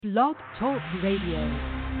Blog Talk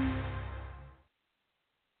Radio.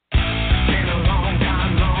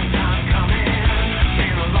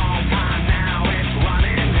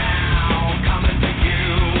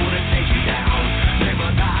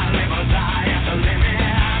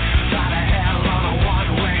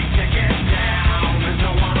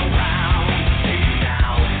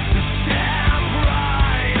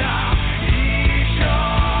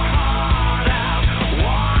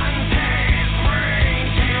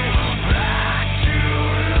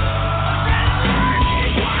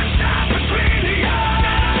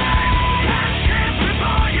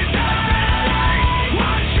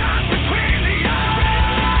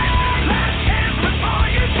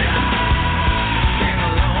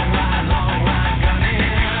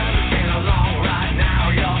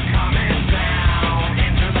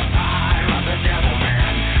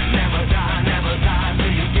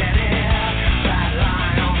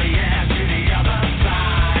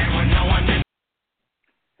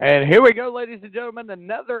 And here we go, ladies and gentlemen,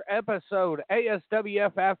 another episode,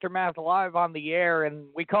 ASWF Aftermath live on the air, and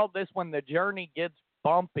we called this one The Journey Gets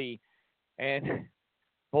Bumpy. And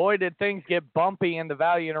boy, did things get bumpy in the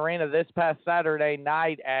Valiant Arena this past Saturday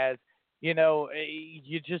night as, you know,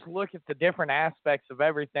 you just look at the different aspects of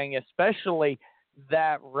everything, especially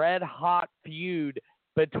that red-hot feud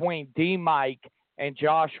between DeMike and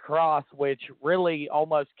Josh Cross, which really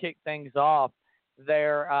almost kicked things off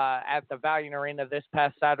there at the Valiant Arena this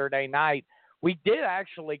past Saturday night. We did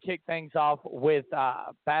actually kick things off with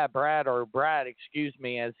Bad Brad, or Brad, excuse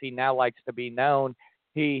me, as he now likes to be known.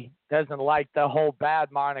 He doesn't like the whole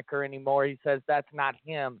Bad moniker anymore. He says that's not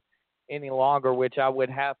him any longer, which I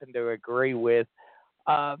would happen to agree with.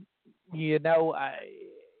 He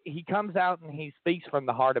comes out and he speaks from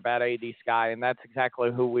the heart about AD Sky, and that's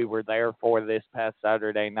exactly who we were there for this past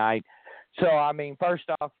Saturday night. So, I mean, first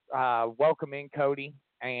off, welcome in, Cody,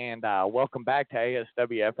 and welcome back to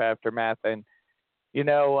ASWF Aftermath. And, you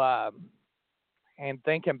know, and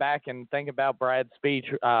thinking back and thinking about Brad's speech,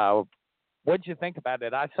 what'd you think about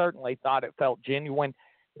it? I certainly thought it felt genuine,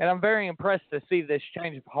 and I'm very impressed to see this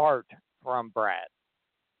change of heart from Brad.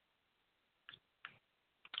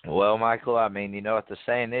 Well, Michael, I mean, you know what the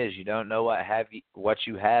saying is, you don't know what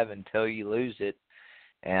you have until you lose it.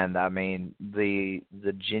 And, I mean, the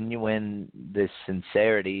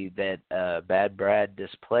sincerity that Bad Brad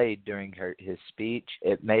displayed during his speech,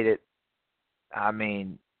 it made it, I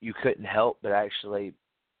mean, you couldn't help but actually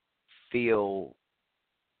feel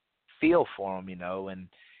for him, you know, and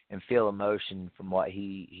feel emotion from what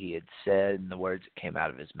he had said and the words that came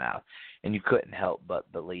out of his mouth. And you couldn't help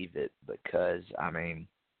but believe it because, I mean,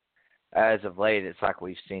 as of late, it's like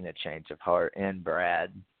we've seen a change of heart in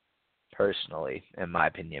Brad. Personally, in my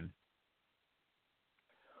opinion.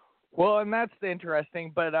 Well, and that's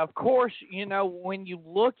interesting, but of course, you know, when you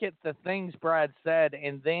look at the things Brad said,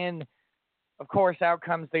 and then, of course, out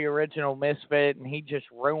comes the original Misfit, and he just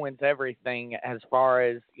ruins everything as far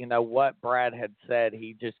as, you know, what Brad had said.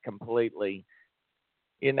 He just completely,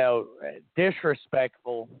 you know,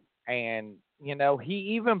 disrespectful, and, you know, he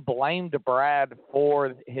even blamed Brad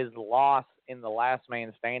for his loss in the last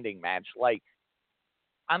man standing match. Like,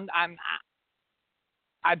 I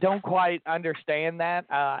don't quite understand that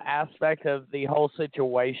aspect of the whole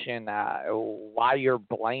situation, why you're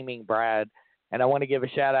blaming Brad. And I want to give a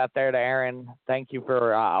shout out there to Aaron. Thank you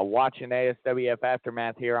for watching ASWF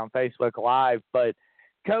Aftermath here on Facebook Live. But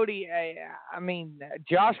Cody, I mean,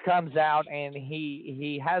 Josh comes out and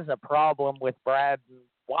he has a problem with Brad.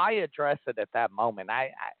 Why address it at that moment?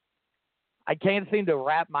 I can't seem to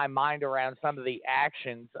wrap my mind around some of the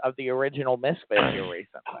actions of the original Misfit here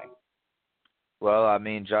recently. Well, I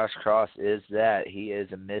mean, Josh Cross is that. He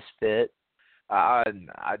is a misfit. I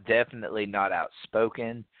definitely not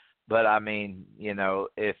outspoken, but I mean, you know,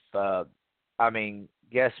 if I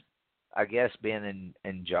guess being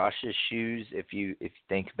in Josh's shoes, if you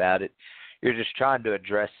think about it, you're just trying to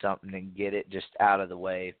address something and get it just out of the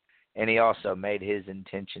way. And he also made his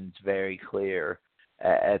intentions very clear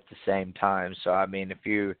at the same time. So, I mean, if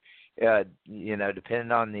you, you know,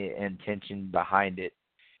 depending on the intention behind it,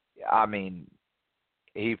 I mean,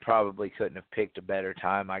 he probably couldn't have picked a better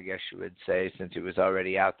time, I guess you would say, since he was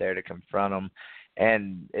already out there to confront him.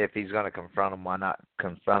 And if he's going to confront him, why not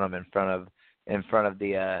confront him in front of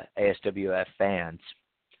the ASWF fans?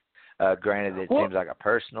 Granted, it seems like a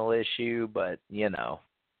personal issue, but, you know.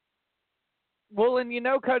 Well, and you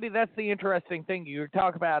know, Cody, that's the interesting thing. You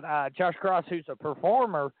talk about Josh Cross, who's a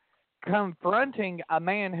performer, confronting a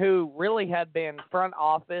man who really had been front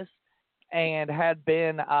office and had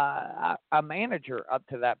been a manager up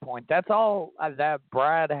to that point. That's all that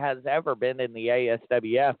Brad has ever been in the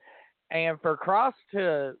ASWF. And for Cross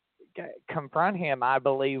to confront him, I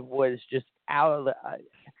believe, was just out of the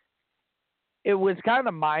it was kind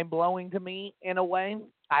of mind-blowing to me in a way.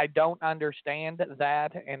 I don't understand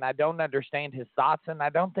that, and I don't understand his thoughts, and I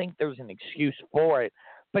don't think there's an excuse for it.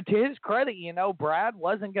 But to his credit, Brad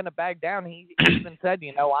wasn't going to back down. He even said,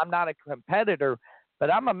 I'm not a competitor,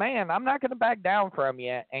 but I'm a man. I'm not going to back down from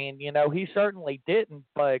you. And, he certainly didn't,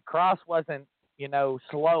 but Cross wasn't,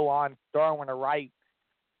 slow on throwing a right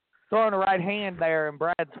hand there in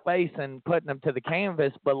Brad's face and putting him to the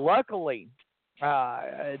canvas. But luckily,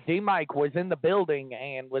 DeMike was in the building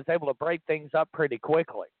and was able to break things up pretty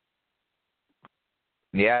quickly.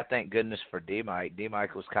 Yeah, thank goodness for DeMike.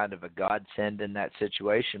 DeMike was kind of a godsend in that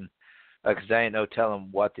situation because there ain't no telling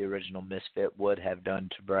what the original Misfit would have done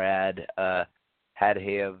to Brad had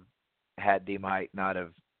DeMike not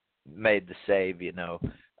have made the save,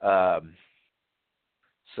 So,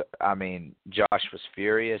 Josh was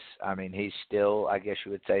furious. He's still, I guess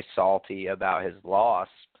you would say, salty about his loss.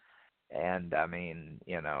 And, the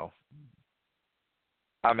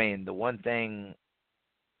one thing,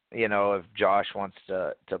 if Josh wants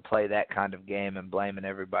to play that kind of game and blaming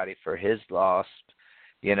everybody for his loss,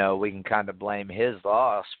 we can kind of blame his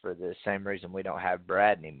loss for the same reason we don't have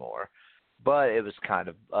Brad anymore. But it was kind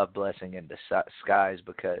of a blessing in disguise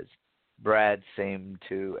because Brad seemed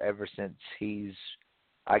to, ever since he's,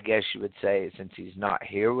 I guess you would say, since he's not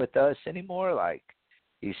here with us anymore, like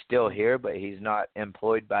he's still here, but he's not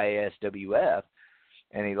employed by ASWF,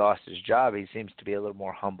 and he lost his job, he seems to be a little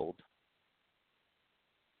more humbled.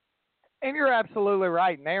 And you're absolutely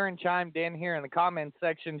right. And Aaron chimed in here in the comments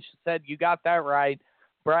section. She said, you got that right.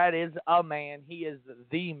 Brad is a man. He is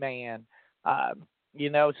the man.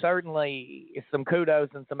 Certainly some kudos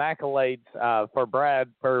and some accolades for Brad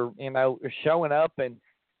for, showing up and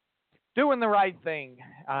doing the right thing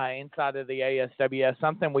inside of the ASWF.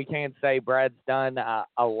 Something we can't say Brad's done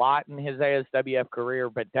a lot in his ASWF career,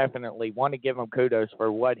 but definitely want to give him kudos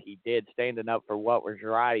for what he did, standing up for what was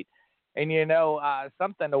right. And,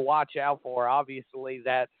 something to watch out for. Obviously,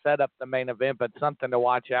 that set up the main event, but something to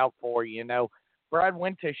watch out for. Brad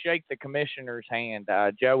went to shake the commissioner's hand,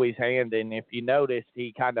 Joey's hand, and if you noticed,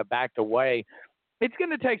 he kind of backed away. It's going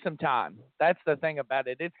to take some time. That's the thing about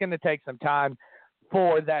it. It's going to take some time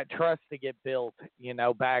for that trust to get built,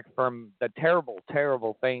 back from the terrible,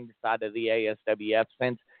 terrible things out of the ASWF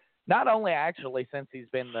since he's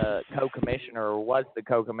been the co-commissioner or was the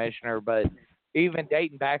co-commissioner, but even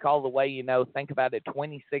dating back all the way, think about it,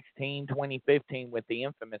 2016, 2015 with the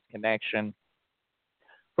infamous connection.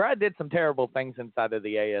 Brad did some terrible things inside of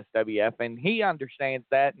the ASWF, and he understands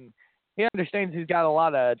that, and he understands he's got a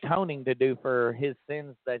lot of atoning to do for his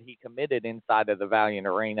sins that he committed inside of the Valiant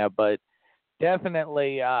Arena, but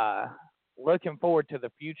definitely looking forward to the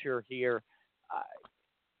future here.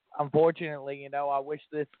 Unfortunately, I wish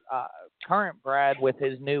this current Brad with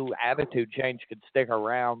his new attitude change could stick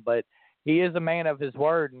around, but he is a man of his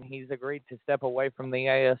word, and he's agreed to step away from the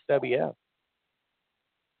ASWF.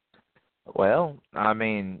 Well,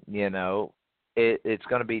 it's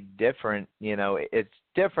going to be different. It's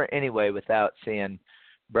different anyway without seeing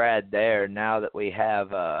Brad there now that we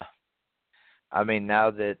have, now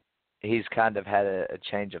that he's kind of had a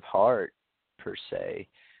change of heart, per se.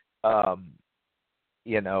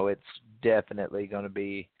 It's definitely going to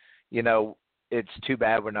be, it's too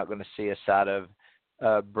bad we're not going to see a side of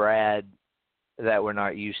Brad that we're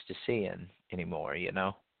not used to seeing anymore,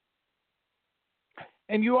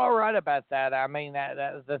 And you are right about that.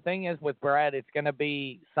 The thing is with Brad, it's going to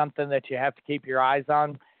be something that you have to keep your eyes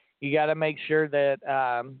on. You got to make sure that,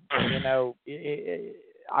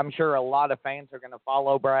 I'm sure a lot of fans are going to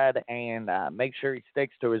follow Brad and make sure he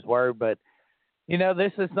sticks to his word. But,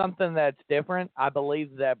 this is something that's different. I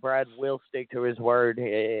believe that Brad will stick to his word,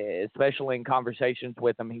 especially in conversations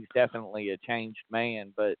with him. He's definitely a changed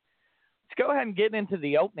man. But let's go ahead and get into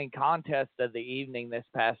the opening contest of the evening this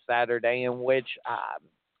past Saturday, in which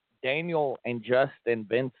Daniel and Justin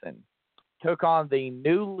Venson took on the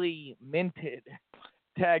newly minted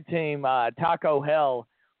tag team Taco Hell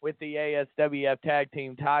with the ASWF tag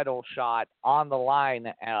team title shot on the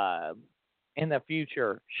line in the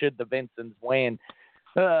future should the Vincents win.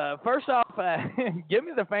 First off, give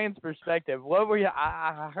me the fans' perspective. What were you?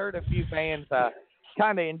 I heard a few fans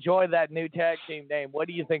kind of enjoy that new tag team name. What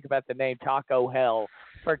do you think about the name Taco Hell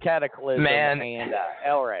for Cataclysm and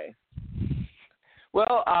El Rey?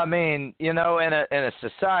 Well, in a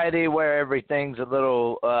society where everything's a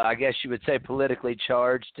little, I guess you would say, politically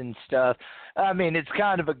charged and stuff, it's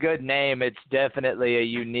kind of a good name. It's definitely a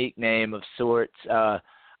unique name of sorts.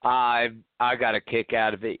 I got a kick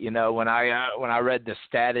out of it, when I read the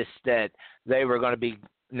status that they were going to be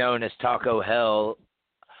known as Taco Hell,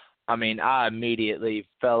 I mean, I immediately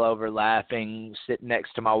fell over laughing. Sitting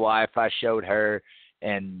next to my wife, I showed her,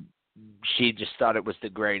 and she just thought it was the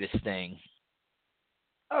greatest thing.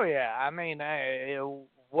 Oh, yeah. I mean,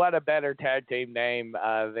 what a better tag team name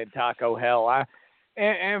than Taco Hell.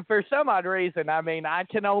 And for some odd reason, I mean, I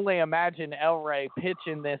can only imagine El Rey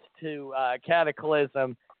pitching this to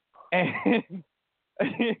Cataclysm. And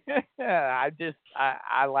I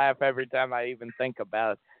laugh every time I even think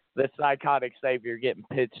about the Psychotic Savior getting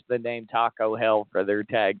pitched the name Taco Hell for their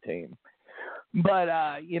tag team. But,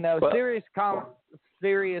 serious.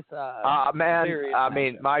 Man, serious I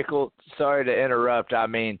mean, Michael, sorry to interrupt. I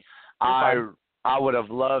mean, I would have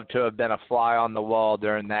loved to have been a fly on the wall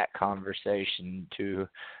during that conversation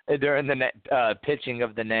during the pitching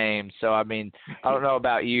of the name. So, I mean, I don't know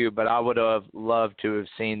about you, but I would have loved to have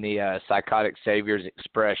seen the Psychotic Savior's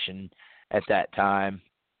expression at that time.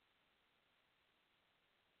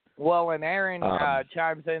 Well, and Aaron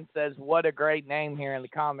chimes in, says, what a great name here in the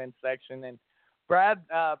comments section. And Brad,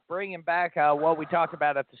 bringing back what we talked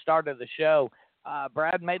about at the start of the show,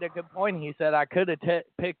 Brad made a good point. He said, I could have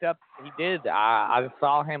picked up. He did. I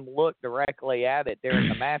saw him look directly at it during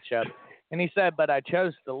the matchup. And he said, but I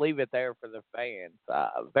chose to leave it there for the fans.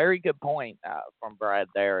 Very good point from Brad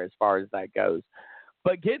there as far as that goes.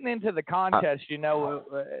 But getting into the contest,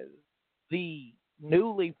 the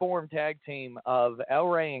newly formed tag team of El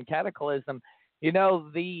Rey and Cataclysm,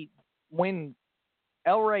 when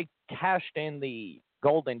El Rey cashed in the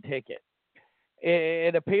golden ticket,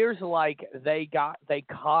 it appears like they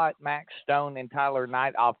caught Max Stone and Tyler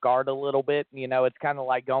Knight off guard a little bit. It's kind of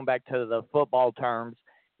like going back to the football terms.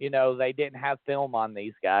 They didn't have film on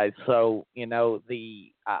these guys, so the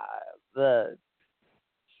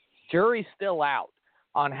jury's still out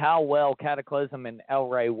on how well Cataclysm and El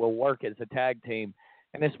Rey will work as a tag team.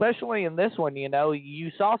 And especially in this one,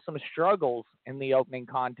 you saw some struggles in the opening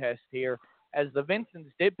contest here, as the Vincents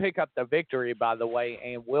did pick up the victory, by the way,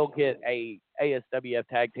 and will get a ASWF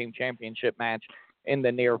Tag Team Championship match in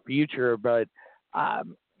the near future. But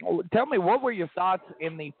tell me, what were your thoughts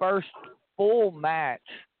in the first full match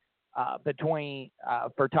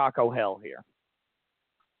for Taco Hell here?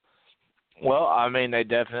 Well, I mean, they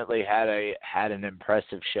definitely had an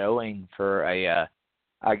impressive showing for I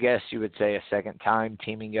guess you would say a second time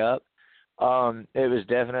teaming up. It was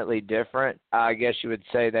definitely different. I guess you would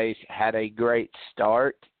say they had a great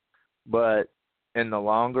start, but in the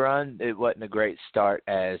long run, it wasn't a great start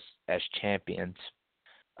as champions.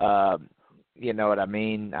 You know what I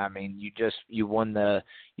mean? I mean, you won the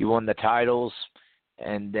titles,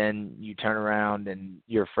 and then you turn around and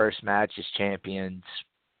your first match is champions,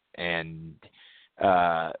 and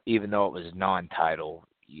even though it was non-title,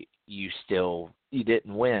 you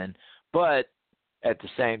didn't win. But at the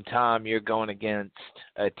same time, you're going against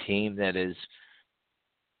a team that is,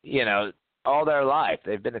 all their life.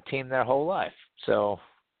 They've been a team their whole life. So,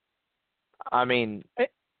 I mean,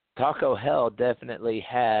 Taco Hell definitely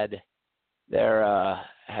had their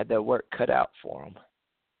work cut out for them.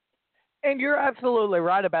 And you're absolutely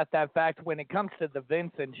right about that fact. When it comes to the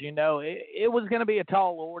Vincents, it was going to be a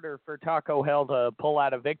tall order for Taco Hell to pull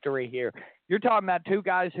out a victory here. You're talking about two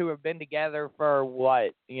guys who have been together for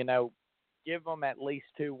what, give them at least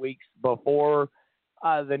 2 weeks before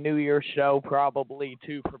the New Year's show, probably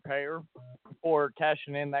to prepare for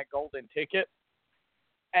cashing in that golden ticket.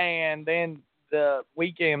 And then the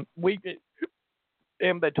weekend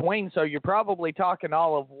in between, so you're probably talking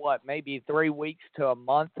all of maybe 3 weeks to a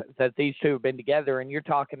month that these two have been together, and you're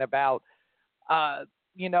talking about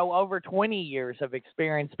over 20 years of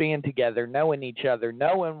experience being together, knowing each other,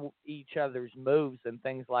 knowing each other's moves and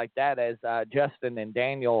things like that, as Justin and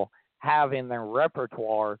Daniel have in their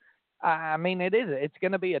repertoire. I mean, it's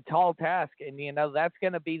going to be a tall task, and that's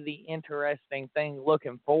going to be the interesting thing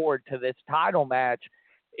looking forward to this title match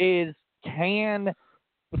is, can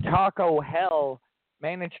Taco Hell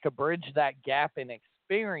manage to bridge that gap in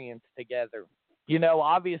experience together?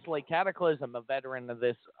 Obviously Cataclysm, a veteran of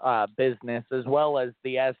this business, as well as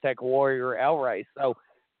the Aztec Warrior El Rey. So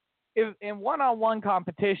if in one-on-one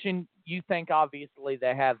competition, you think obviously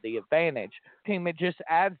they have the advantage. Team, it just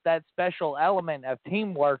adds that special element of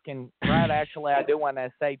teamwork. And Brad, actually, I do want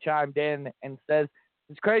to say, chimed in and says,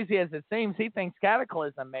 as crazy as it seems, he thinks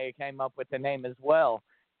Cataclysm may have came up with the name as well.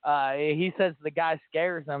 He says the guy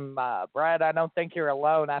scares him. Brad, I don't think you're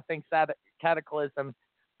alone. I think Cataclysm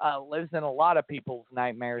lives in a lot of people's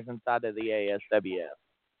nightmares inside of the ASWF.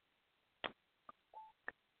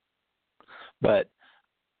 But,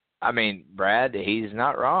 I mean, Brad, he's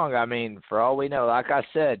not wrong. I mean, for all we know, like I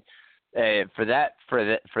said, for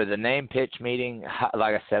the name pitch meeting,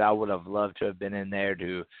 like I said, I would have loved to have been in there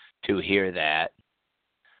to hear that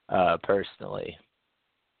personally.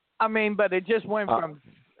 I mean, but it just went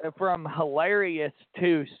from hilarious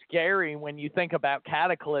to scary when you think about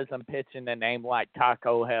Cataclysm pitching a name like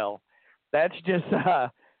Taco Hell. That's just,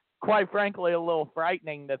 quite frankly, a little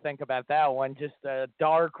frightening to think about that one. Just a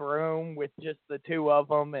dark room with just the two of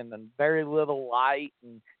them and very little light,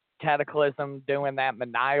 and Cataclysm doing that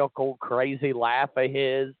maniacal, crazy laugh of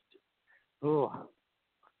his. Ugh.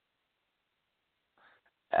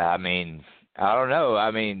 I mean, I don't know.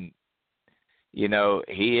 I mean, you know,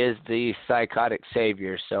 he is the psychotic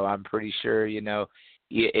savior, so I'm pretty sure, you know,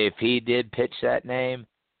 if he did pitch that name,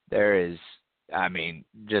 there is, I mean,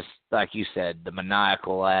 just like you said, the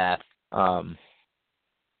maniacal laugh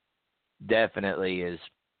definitely is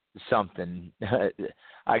something,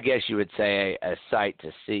 I guess you would say, a sight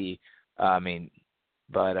to see. I mean,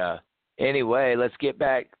 but anyway, let's get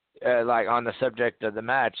back, like, on the subject of the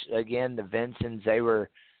match. Again, the Vensons, they were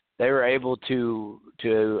able to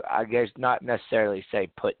I guess not necessarily say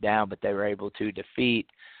put down, but they were able to defeat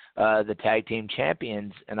the tag team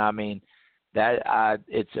champions. And I mean, that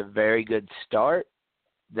it's a very good start.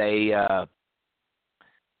 They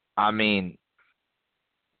I mean,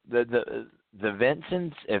 the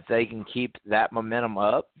Vensons, if they can keep that momentum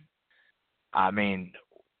up, I mean,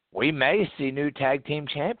 we may see new tag team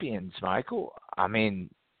champions, Michael. I mean,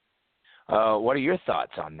 what are your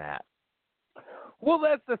thoughts on that? Well,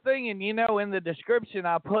 that's the thing, and you know, in the description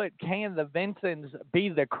I put, can the Vensons be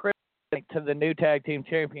the kryptonite to the new tag team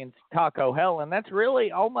champions, Taco Hell? And that's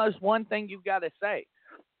really almost one thing you've got to say.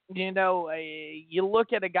 You know, you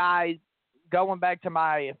look at a guy, going back to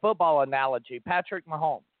my football analogy, Patrick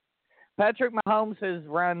Mahomes. Patrick Mahomes has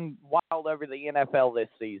run wild over the NFL this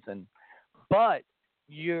season, but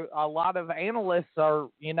a lot of analysts are,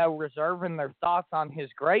 you know, reserving their thoughts on his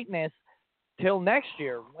greatness till next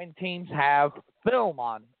year when teams have film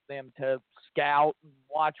on them to scout and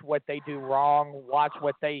watch what they do wrong, watch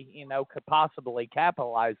what they, you know, could possibly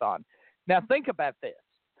capitalize on. Now, think about this.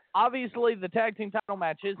 Obviously, the tag team title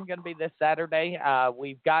match isn't going to be this Saturday.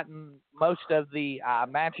 We've gotten most of the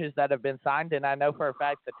matches that have been signed, and I know for a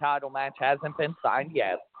fact the title match hasn't been signed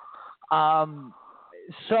yet.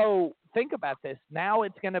 So think about this. Now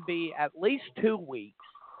it's going to be at least 2 weeks,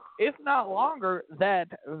 if not longer, that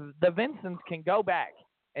the Vensons can go back.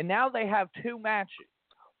 And now they have 2 matches.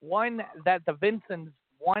 One that the Vensons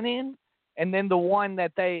won in, and then the one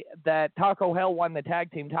that Taco Hell won the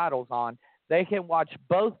tag team titles on. They can watch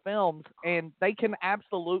both films, and they can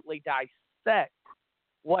absolutely dissect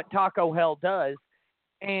what Taco Hell does.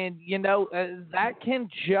 And, you know, that can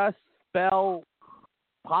just spell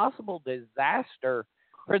possible disaster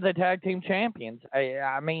for the tag team champions.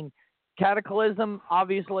 I mean, Cataclysm,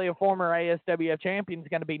 obviously a former ASWF champion, is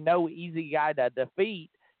going to be no easy guy to defeat.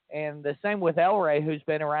 And the same with Rey, who's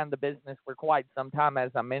been around the business for quite some time,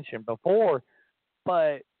 as I mentioned before.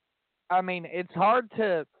 But, I mean, it's hard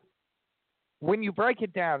to, when you break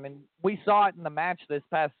it down, and we saw it in the match this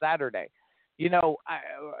past Saturday, you know,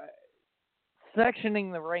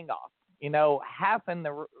 sectioning the ring off, you know, cutting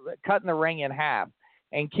the ring in half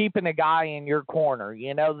and keeping a guy in your corner.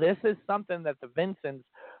 You know, this is something that the Vensons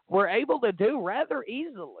were able to do rather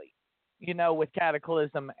easily, you know, with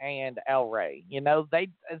Cataclysm and Rey. You know, they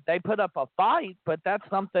put up a fight, but that's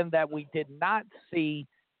something that we did not see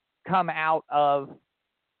come out of,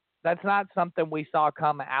 that's not something we saw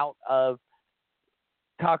come out of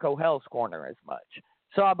Taco Hell's corner as much.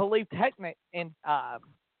 So I believe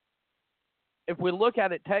if we look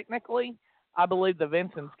at it technically, I believe the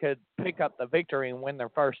Vensons could pick up the victory and win their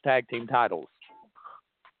first tag team titles.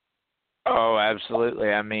 Oh,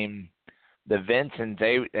 absolutely. I mean, the Vensons,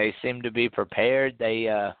 they seem to be prepared. They,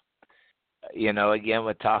 you know, again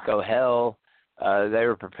with Taco Hell, they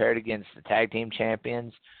were prepared against the tag team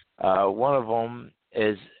champions. One of them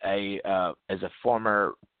is a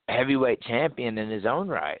former heavyweight champion in his own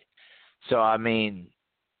right. So I mean,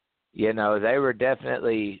 you know, they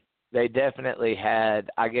definitely had,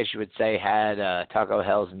 I guess you would say, had Taco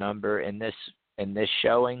Hell's number in this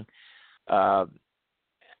showing.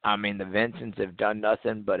 I mean, the Vensons have done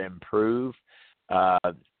nothing but improve.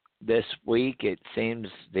 This week, it seems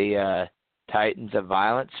the Titans of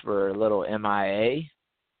Violence were a little MIA.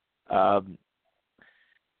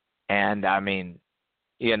 And, I mean,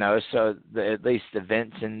 you know, so at least the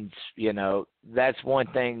Vensons, you know, that's one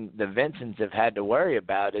thing the Vensons have had to worry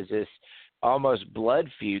about is this almost blood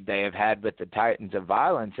feud they have had with the Titans of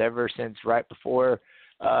Violence ever since right before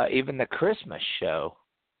even the Christmas show.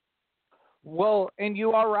 Well, and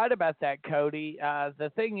you are right about that, Cody.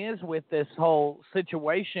 The thing is with this whole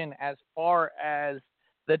situation, as far as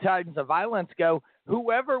the Titans of Violence go,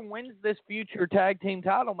 whoever wins this future tag team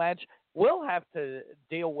title match will have to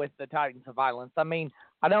deal with the Titans of Violence. I mean,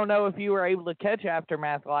 I don't know if you were able to catch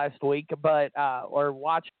Aftermath last week, but or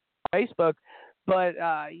watch Facebook, but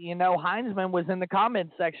Heinzman was in the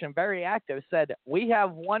comments section, very active, said we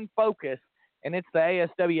have one focus, and it's the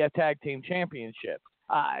ASWF Tag Team Championship.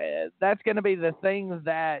 That's going to be the thing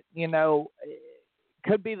that,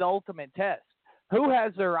 could be the ultimate test. Who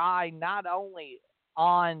has their eye not only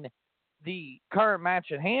on the current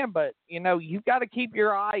match at hand, but, you've got to keep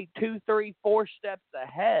your eye 2, 3, 4 steps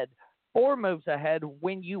ahead, 4 moves ahead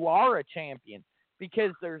when you are a champion,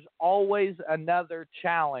 because there's always another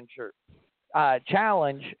challenge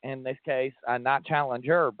in this case, not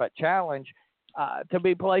challenger, but challenge to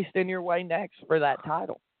be placed in your way next for that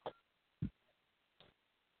title.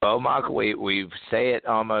 Well, Michael, we say it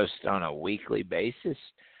almost on a weekly basis,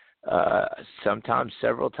 sometimes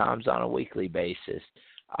several times on a weekly basis.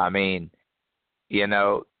 I mean,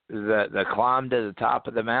 the climb to the top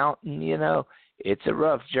of the mountain, it's a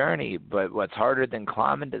rough journey, but what's harder than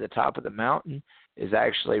climbing to the top of the mountain is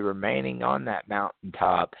actually remaining on that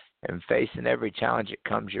mountaintop and facing every challenge that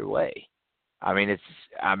comes your way.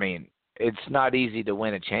 It's not easy to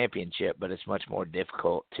win a championship, but it's much more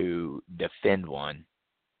difficult to defend one.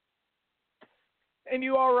 And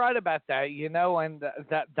you are right about that, and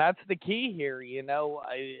that's the key here,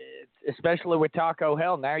 especially with Taco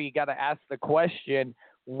Hell. Now you got to ask the question,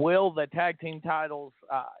 will the tag team titles,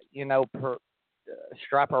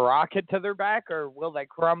 strap a rocket to their back, or will they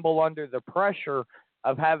crumble under the pressure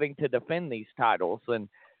of having to defend these titles? And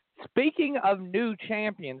speaking of new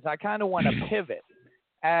champions, I kind of want to pivot,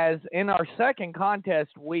 as in our second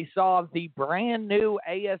contest, we saw the brand new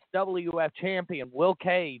ASWF champion, Will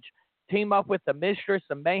Cage, team up with the Mistress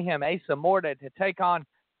of Mayhem, Asa Morta, to take on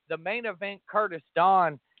the main event, Curtis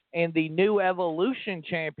Dawn, and the new Evolution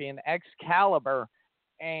champion, X-Kaliber.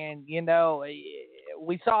 And,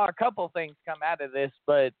 we saw a couple things come out of this,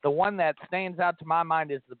 but the one that stands out to my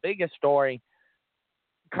mind is the biggest story.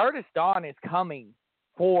 Curtis Dawn is coming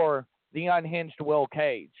for the unhinged Will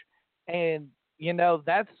Cage. And,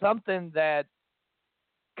 that's something that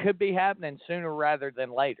could be happening sooner rather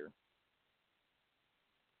than later.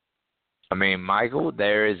 I mean, Michael,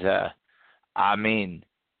 there's no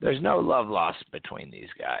love lost between these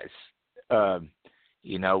guys.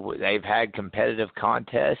 They've had competitive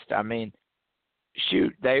contests. I mean,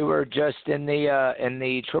 shoot, they were just in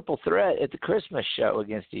the triple threat at the Christmas show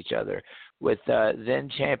against each other with then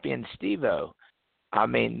champion Steve-O. I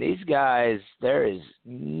mean, these guys, there is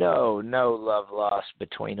no love lost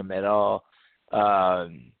between them at all.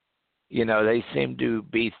 They seem to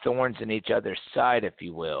be thorns in each other's side, if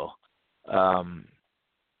you will.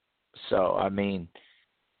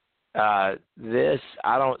 This,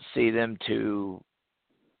 I don't see them to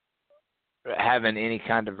having any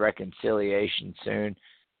kind of reconciliation soon.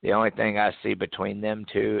 The only thing I see between them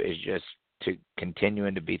two is just to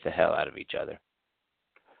continuing to beat the hell out of each other.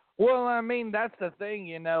 Well, I mean, that's the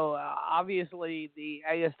thing, obviously the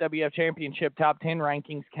ASWF Championship Top 10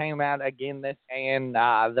 rankings came out again and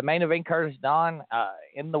the main event, Curtis Dawn,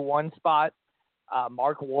 in the 1 spot,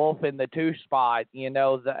 Mark Wolf in the 2 spot.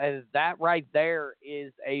 That right there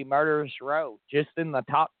is a murderous row, just in the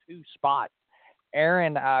top 2 spots.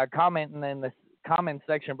 Aaron, commenting in the comment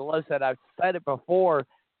section below, said, I've said it before,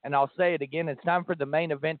 and I'll say it again. It's time for the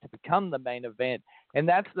main event to become the main event. And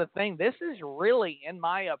that's the thing. This is really, in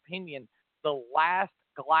my opinion, the last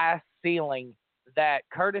glass ceiling that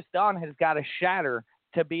Curtis Dawn has got to shatter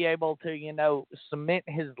to be able to, cement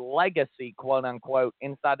his legacy, quote unquote,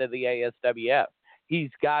 inside of the ASWF. He's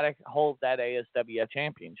got to hold that ASWF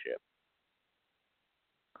championship.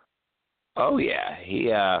 Oh,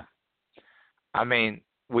 yeah.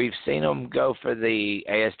 We've seen him go for the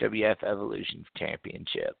ASWF Evolution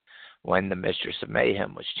Championship when the Mistress of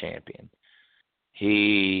Mayhem was champion.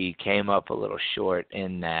 He came up a little short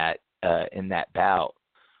in that bout.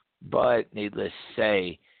 But needless to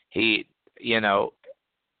say, he,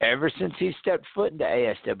 ever since he stepped foot into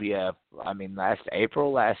ASWF, last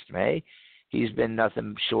April, last May, he's been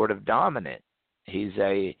nothing short of dominant. He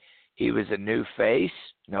was a new face.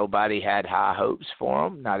 Nobody had high hopes for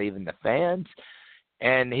him, not even the fans.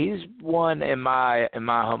 And he's one, in my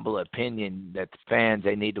humble opinion, that the fans,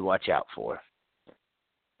 they need to watch out for.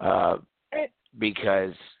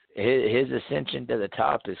 Because his ascension to the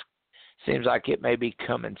top seems like it may be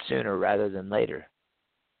coming sooner rather than later.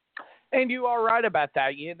 And you are right about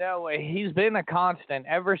that. He's been a constant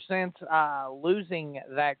ever since losing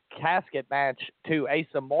that casket match to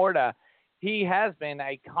Asa Morta. he has been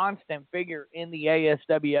a constant figure in the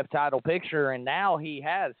ASWF title picture, and now he's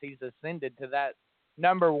ascended to that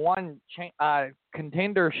number one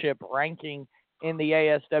contendership ranking in the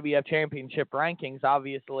ASWF championship rankings.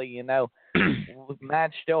 Obviously,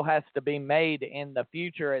 match still has to be made in the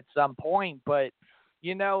future at some point, but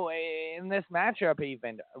in this matchup,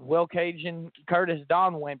 even Will Cage and Curtis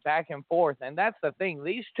Dawn went back and forth, and that's the thing.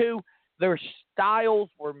 These two, their styles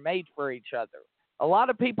were made for each other. A lot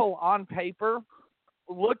of people on paper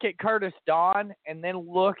look at Curtis Dawn and then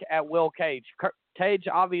look at Will Cage. Cage,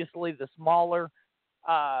 obviously, the smaller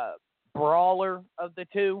brawler of the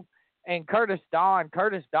two, and Curtis Dawn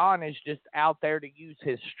is just out there to use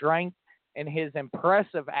his strength and his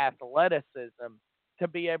impressive athleticism to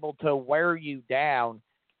be able to wear you down.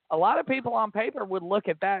 A lot of people on paper would look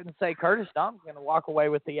at that and say Curtis Dawn's going to walk away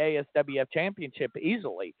with the ASWF championship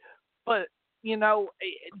easily. But,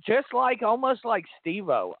 almost like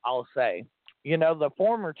Steve-O, I'll say, the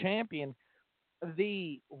former champion,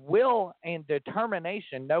 the will and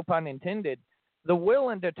determination, no pun intended, the will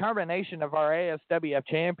and determination of our ASWF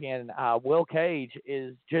champion, Will Cage,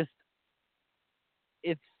 is just,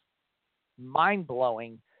 it's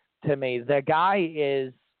mind-blowing to me. The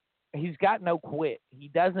guy he's got no quit. He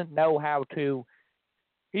doesn't know how to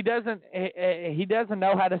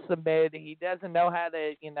know how to submit. He doesn't know how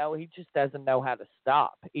to, he just doesn't know how to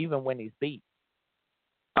stop, even when he's beat.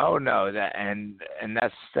 Oh no, and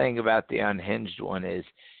that's the thing about the unhinged one is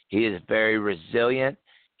he is very resilient.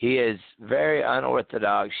 He is very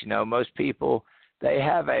unorthodox. Most people, they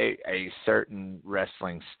have a certain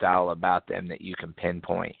wrestling style about them that you can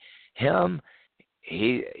pinpoint. Him,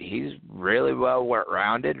 he's really well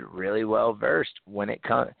rounded, really well versed when it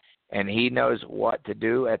comes, and he knows what to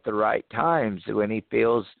do at the right times when he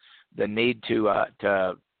feels the need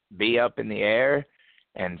to be up in the air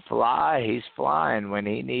and fly. He's flying when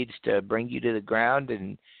he needs to bring you to the ground,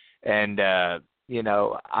 I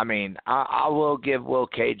will give Will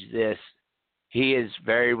Cage this. He is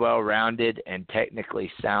very well rounded and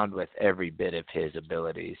technically sound with every bit of his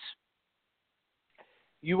abilities.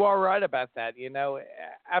 You are right about that.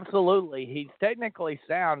 Absolutely. He's technically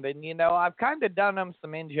sound. And, I've kind of done him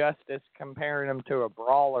some injustice comparing him to a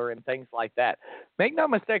brawler and things like that. Make no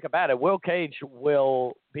mistake about it. Will Cage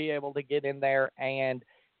will be able to get in there and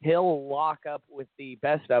he'll lock up with the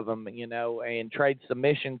best of them, and trade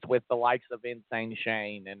submissions with the likes of Insane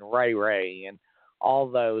Shane and Ray and all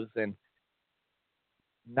those. And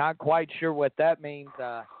not quite sure what that means.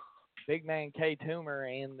 Big man K Toomer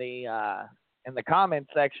in the comment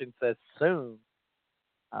section says soon.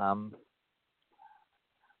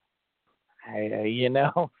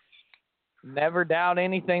 Never doubt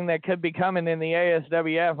anything that could be coming in the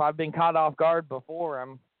ASWF. I've been caught off guard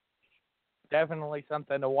before. Definitely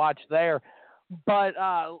something to watch there. But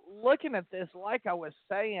looking at this, like I was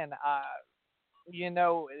saying,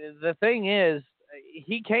 the thing is,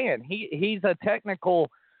 he's a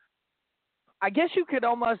technical, I guess you could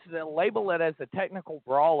almost label it as a technical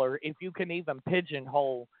brawler if you can even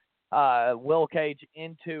pigeonhole Will Cage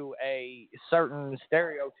into a certain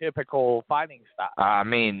stereotypical fighting style.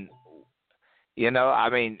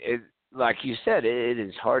 Like you said, it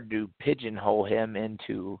is hard to pigeonhole him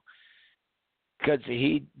into, because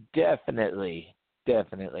he definitely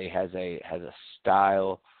has a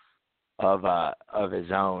style of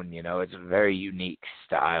his own. It's a very unique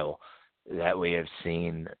style that we have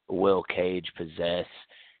seen Will Cage possess.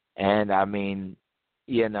 And the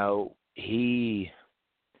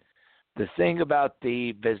thing about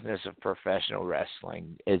the business of professional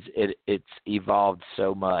wrestling is it's evolved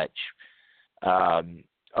so much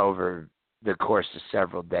over the course of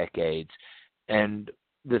several decades. And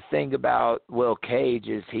the thing about Will Cage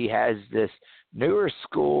is he has this newer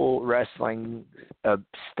school wrestling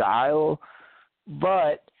style,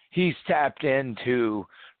 but he's tapped into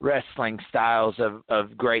wrestling styles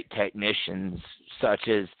of great technicians, such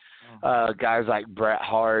as guys like Bret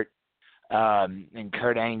Hart and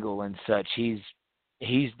Kurt Angle and such. He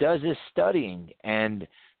does his studying, and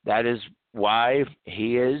that is why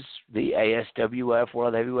he is the ASWF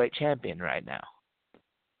World Heavyweight Champion right now.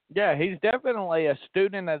 Yeah, he's definitely a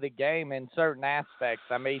student of the game in certain aspects.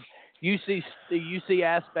 You see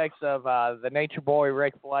aspects of the Nature Boy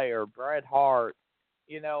Ric Flair, Bret Hart,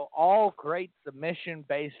 all great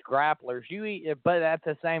submission-based grapplers. But at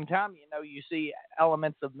the same time, you see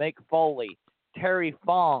elements of Mick Foley, Terry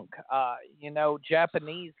Funk,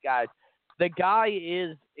 Japanese guys. The guy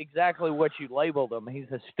is exactly what you labeled him.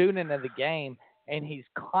 He's a student of the game, and he's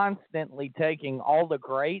constantly taking all the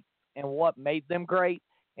greats and what made them great,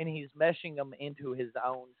 and he's meshing them into his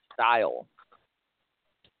own style.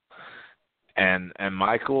 And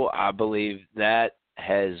Michael, I believe that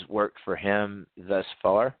has worked for him thus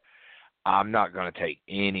far. I'm not going to take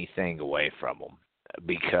anything away from him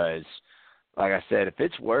because, like I said, if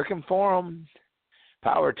it's working for him,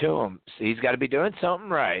 power to him. He's got to be doing something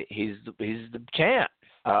right. He's the champ.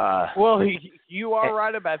 Well, you are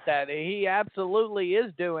right about that. He absolutely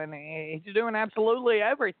is doing. He's doing absolutely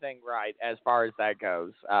everything right as far as that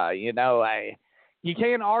goes. You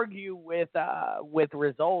can't argue with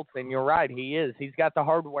results, and you're right. He is. He's got the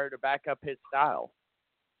hardware to back up his style.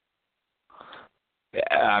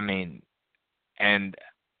 I mean,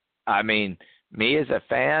 me as a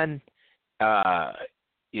fan, I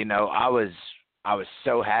was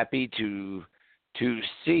so happy to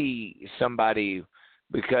see somebody,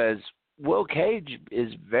 because Will Cage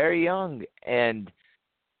is very young, and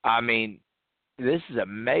I mean, this is a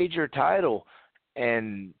major title,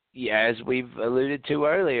 and as we've alluded to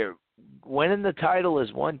earlier, winning the title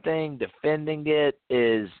is one thing, defending it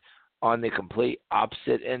is on the complete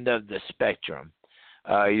opposite end of the spectrum.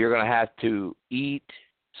 You're going to have to eat,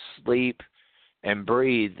 sleep, and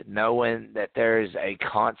breathe knowing that there's a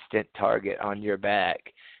constant target on your back,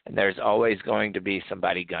 and there's always going to be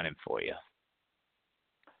somebody gunning for you.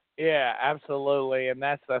 Yeah, absolutely, and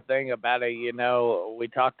that's the thing about it. We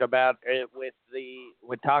talked about it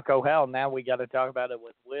with Taco Hell. Now we got to talk about it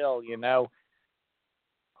with Will.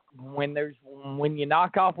 When you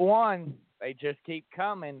knock off one, they just keep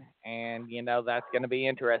coming, and that's going to be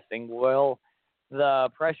interesting. Will the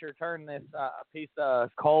pressure turn this piece of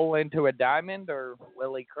coal into a diamond, or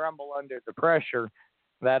will he crumble under the pressure?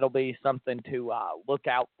 That'll be something to look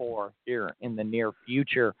out for here in the near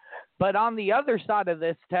future. But on the other side of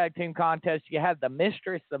this tag team contest, you had the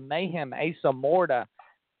Mistress of Mayhem, Asa Morta,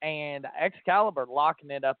 and X-Kaliber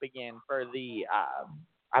locking it up again for the,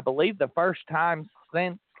 I believe, the first time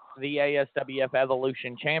since the ASWF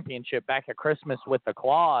Evolution Championship back at Christmas with the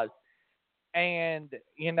Claws. And,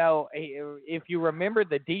 if you remember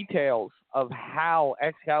the details of how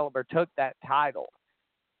X-Kaliber took that title,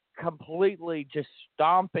 completely just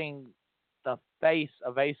stomping the face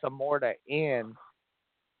of Asa Morta in.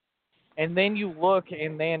 And then you look,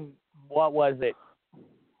 and then what was it?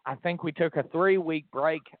 I think we took a 3-week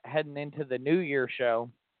break heading into the New Year show.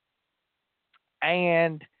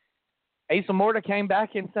 And Asa Morta came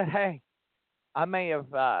back and said, hey, I may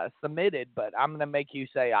have submitted, but I'm going to make you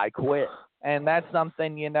say I quit. And that's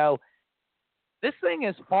something, this thing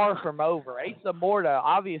is far from over. Asa Morta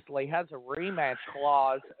obviously has a rematch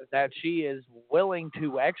clause that she is willing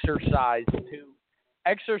to exercise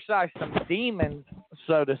some demons,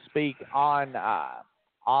 so to speak, on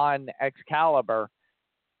X-Kaliber.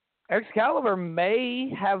 X-Kaliber may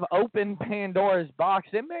have opened Pandora's box.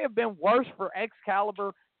 It may have been worse for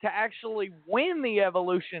X-Kaliber to actually win the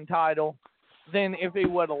Evolution title than if he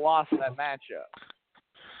would have lost that matchup.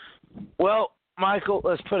 Well, Michael,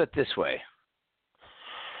 let's put it this way.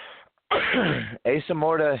 Asa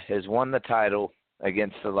Morta has won the title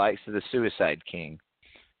against the likes of the Suicide King.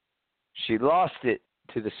 She lost it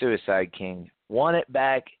to the Suicide King, won it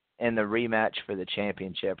back in the rematch for the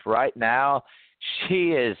championship. Right now,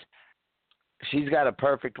 she's got a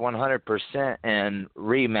perfect 100% in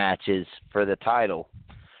rematches for the title.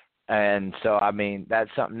 And so,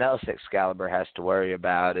 that's something else X-Kaliber has to worry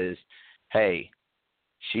about is, hey,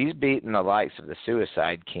 she's beaten the likes of the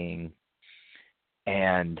Suicide King,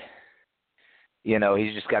 and,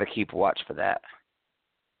 he's just got to keep watch for that.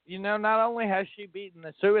 Not only has she beaten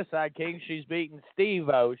the Suicide King, she's beaten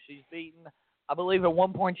Steve-O. She's beaten, I believe at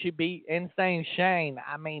one point she beat Insane Shane.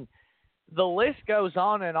 The list goes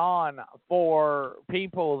on and on for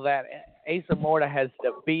people that Asa Morta has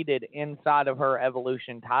defeated inside of her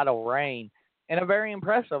Evolution title reign. And a very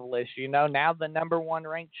impressive list. Now the number 1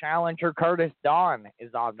 ranked challenger, Curtis Dawn,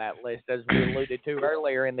 is on that list, as we alluded to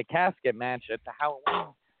earlier in the casket match at the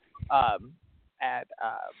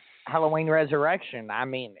Halloween Resurrection.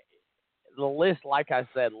 The list, like I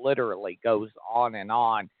said, literally goes on and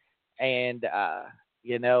on. And,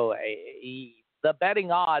 the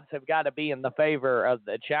betting odds have got to be in the favor of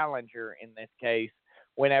the challenger in this case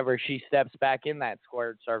whenever she steps back in that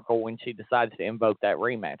squared circle when she decides to invoke that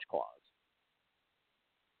rematch clause.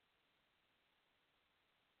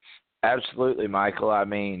 Absolutely, Michael.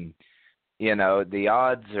 The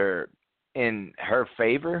odds are in her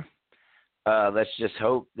favor. Let's just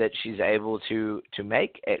hope that she's able to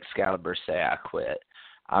make X-Kaliber say I quit.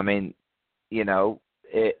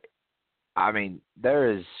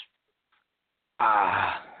 There is,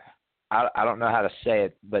 I don't know how to say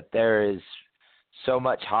it, but there is so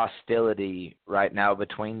much hostility right now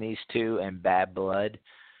between these two and bad blood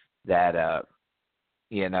that,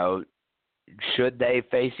 should they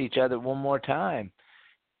face each other one more time,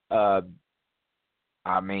 I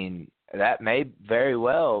mean, that may very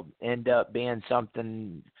well end up being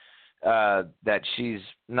something that she's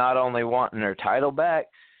not only wanting her title back,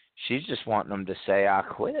 she's just wanting them to say, I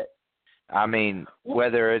quit. I mean,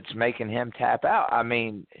 whether it's making him tap out, I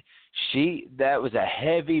mean, that was a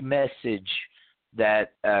heavy message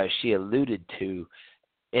that she alluded to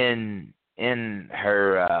in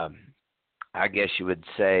her, I guess you would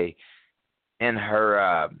say, in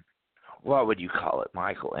her, what would you call it,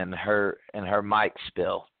 Michael? In her mic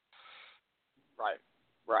spill.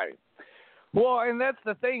 Right. Well, and that's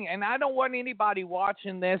the thing, and I don't want anybody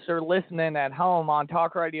watching this or listening at home on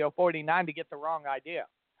Talk Radio 49 to get the wrong idea.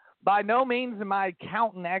 By no means am I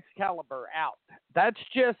counting X-Kaliber out. That's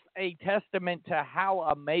just a testament to how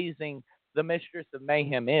amazing the Mistress of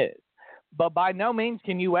Mayhem is. But by no means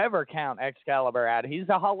can you ever count X-Kaliber out. He's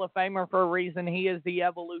a Hall of Famer for a reason. He is the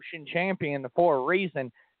Evolution Champion for a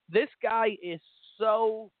reason. This guy is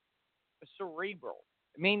so cerebral,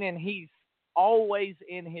 meaning he's always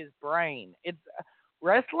in his brain.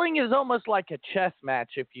 Wrestling is almost like a chess match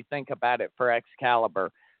if you think about it for X-Kaliber.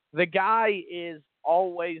 The guy is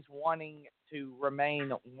always wanting to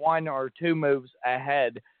remain one or two moves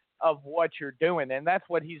ahead of what you're doing, and that's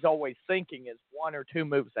what he's always thinking, is one or two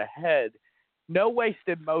moves ahead. No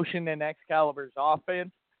wasted motion in X-Kaliber's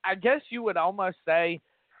offense. I guess you would almost say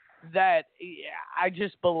that I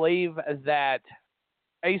just believe that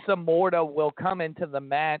Asa Morta will come into the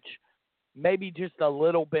match maybe just a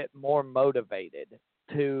little bit more motivated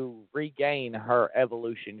to regain her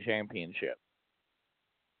Evolution Championship.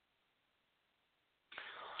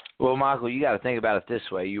 Well, Michael, you got to think about it this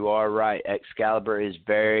way. You are right. X-Kaliber is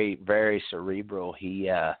very, very cerebral.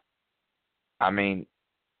 I mean,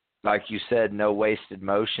 like you said, no wasted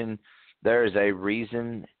motion. There is a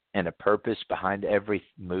reason and a purpose behind every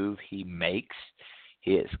move he makes.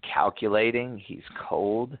 He is calculating. He's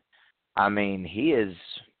cold.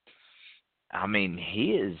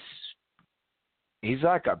 He's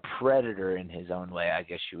like a predator in his own way, I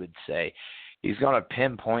guess you would say. He's going to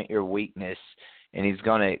pinpoint your weakness, and he's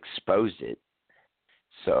going to expose it.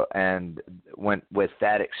 So, and with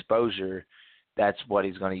that exposure, that's what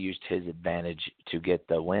he's going to use to his advantage to get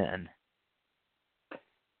the win.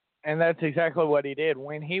 And that's exactly what he did.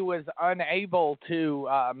 When he was unable to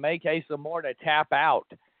make Asa Morta tap out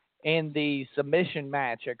in the submission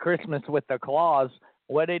match at Christmas with the Claws,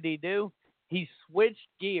 what did he do? He switched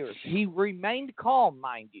gears. He remained calm,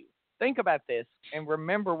 mind you. Think about this and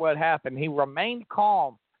remember what happened. He remained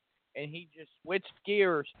calm, and he just switched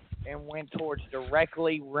gears and went towards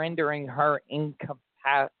directly rendering her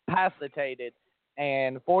incapacitated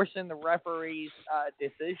and forcing the referee's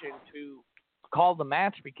decision to call the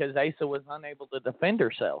match because Asa was unable to defend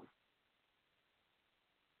herself.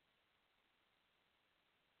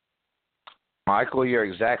 Michael, you're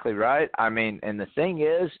exactly right. And the thing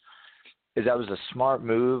is that was a smart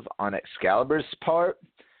move on X-Kaliber's part,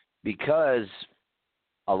 because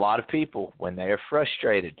a lot of people, when they are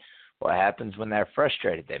frustrated, what happens when they're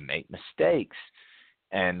frustrated? They make mistakes.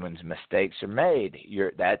 And when mistakes are made,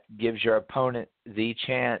 that gives your opponent the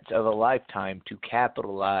chance of a lifetime to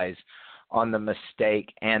capitalize on the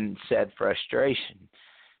mistake and said frustration.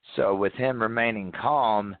 So with him remaining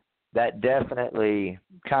calm, that definitely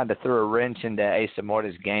kind of threw a wrench into Asa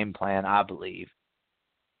Morta's game plan, I believe.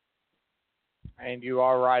 And you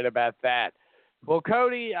are right about that. Well,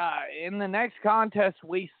 Cody, in the next contest,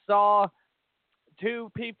 we saw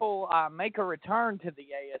two people make a return to the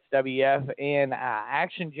ASWF in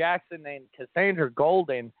Action Jackson and Cassandra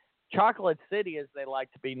Golden, Chocolate City, as they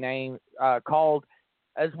like to be called,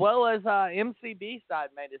 as well as MCB side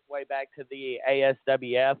made his way back to the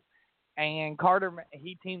ASWF. And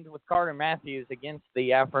he teamed with Carter Matthews against the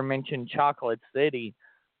aforementioned Chocolate City.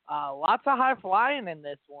 Lots of high flying in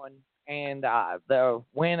this one. And the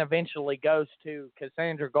win eventually goes to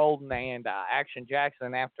Cassandra Golden and Action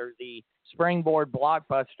Jackson after the springboard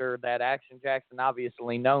blockbuster that Action Jackson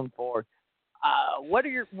obviously known for. What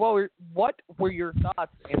were your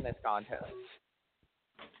thoughts in this contest?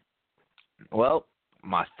 Well,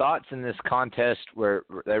 my thoughts in this contest were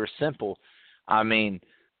simple.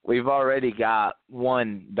 We've already got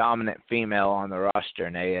one dominant female on the roster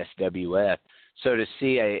in ASWF, so to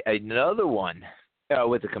see another one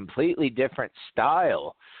with a completely different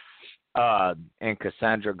style in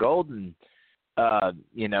Cassandra Golden,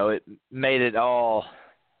 it made it all,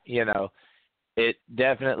 it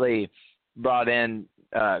definitely brought in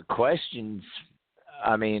questions,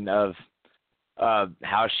 of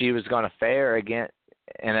how she was going to fare against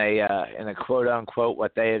in a quote unquote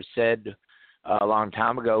what they have said a long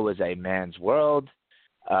time ago was a man's world.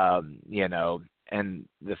 You know, and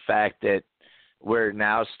the fact that we're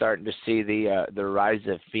now starting to see the rise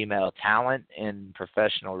of female talent in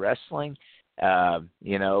professional wrestling.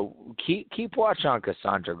 You know, keep watch on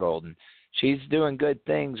Cassandra Golden. She's doing good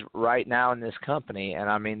things right now in this company, and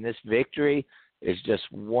I mean, this victory is just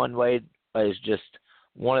one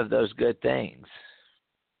of those good things.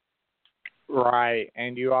 Right,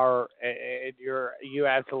 and you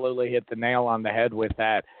absolutely hit the nail on the head with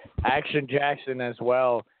that. Action Jackson as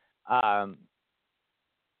well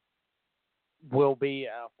will be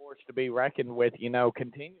a force to be reckoned with, you know,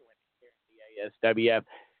 continuing here in the ASWF.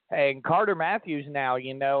 And Carter Matthews now,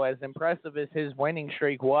 you know, as impressive as his winning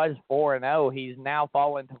streak was, 4-0, he's now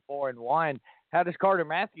fallen to 4-1. How does Carter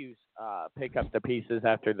Matthews pick up the pieces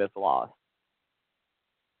after this loss?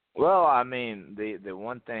 Well, I mean, the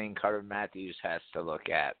one thing Carter Matthews has to look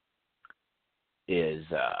at is,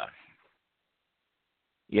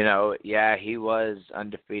 you know, yeah, he was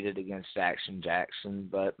undefeated against Action Jackson,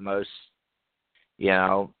 but you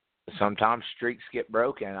know, sometimes streaks get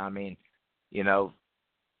broken. I mean, you know,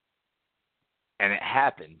 and it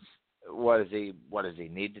happens. What does he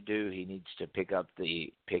need to do? He needs to pick up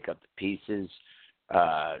the pieces,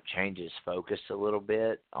 change his focus a little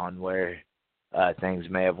bit on where things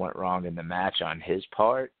may have went wrong in the match on his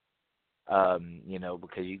part. You know,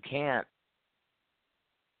 because you can't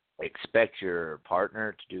expect your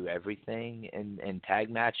partner to do everything in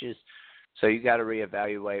tag matches. So you got to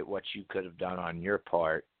reevaluate what you could have done on your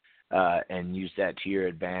part and use that to your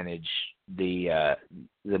advantage the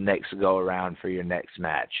next go around for your next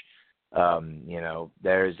match. You know,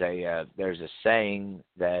 there's a saying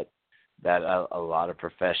that a lot of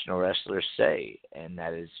professional wrestlers say, and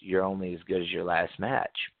that is, you're only as good as your last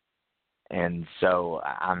match. And so,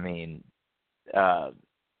 I mean,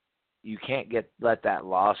 you can't let that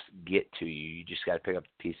loss get to you. You just got to pick up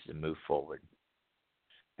the pieces and move forward.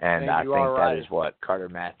 And I think that is what Carter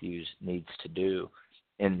Matthews needs to do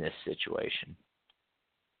in this situation.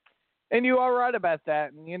 And you are right about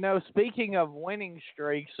that. And, you know, speaking of winning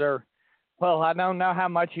streaks, well, I don't know how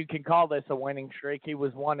much you can call this a winning streak. He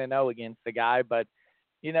was 1-0 against the guy. But,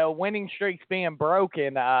 you know, winning streaks being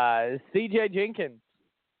broken, CJ Jenkins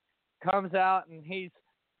comes out and he's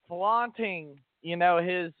flaunting, you know,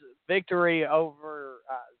 his victory over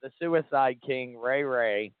the Suicide King,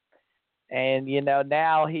 Ray. And, you know,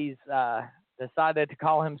 now he's decided to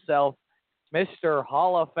call himself Mr.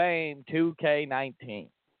 Hall of Fame 2K19.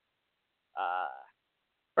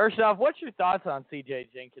 First off, what's your thoughts on C.J.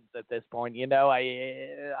 Jenkins at this point? You know,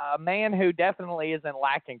 a man who definitely isn't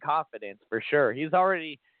lacking confidence, for sure. He's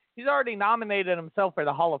already nominated himself for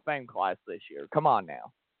the Hall of Fame class this year. Come on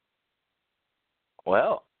now.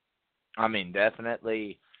 Well, I mean,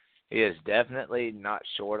 definitely, he is definitely not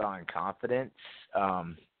short on confidence.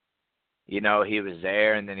 You know, he was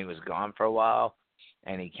there and then he was gone for a while,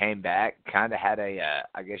 and he came back, kind of had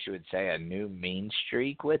I guess you would say, a new mean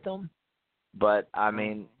streak with him. But I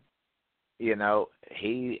mean, you know,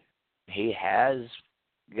 he does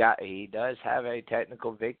have a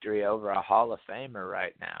technical victory over a Hall of Famer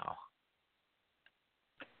right now.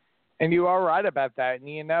 And you are right about that. And,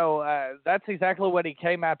 you know, that's exactly what he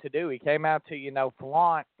came out to do. He came out to, you know,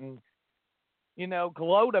 flaunt and, you know,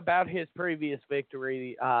 gloat about his previous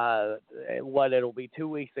victory, it'll be 2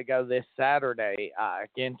 weeks ago this Saturday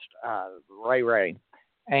against Ray.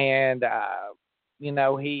 And, you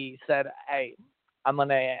know, he said, hey,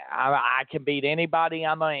 I can beat anybody.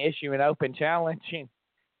 I'm going to issue an open challenge. And,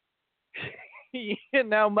 you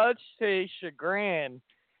know, much to his chagrin,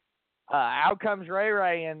 out comes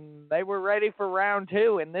Ray, and they were ready for round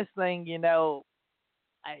two. And this thing, you know,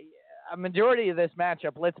 a majority of this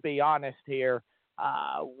matchup, let's be honest here,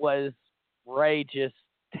 was Ray just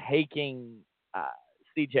taking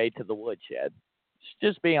CJ to the woodshed.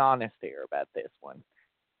 Just be honest here about this one.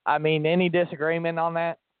 I mean, any disagreement on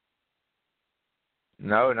that?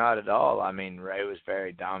 No, not at all. I mean, Ray was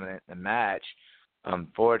very dominant in the match.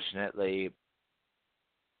 Unfortunately,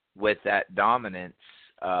 with that dominance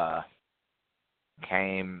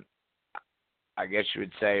came, I guess you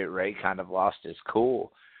would say, Ray kind of lost his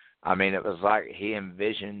cool. I mean, it was like he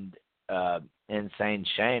envisioned Insane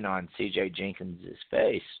Shane on CJ Jenkins'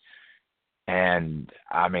 face. And,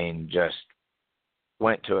 I mean, just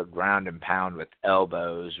went to a ground and pound with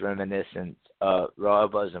elbows, reminiscent of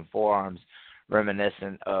elbows and forearms,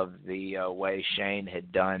 reminiscent of the way Shane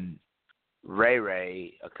had done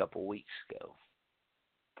Ray a couple weeks ago.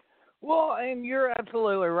 Well, and you're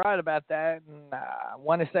absolutely right about that. And I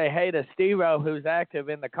want to say hey to Steve-O, who's active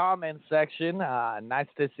in the comments section. Nice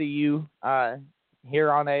to see you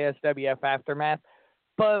here on ASWF Aftermath.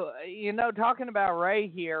 But, you know, talking about Ray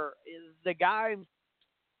here, is the guy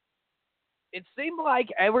it seemed like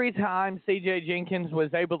every time C.J. Jenkins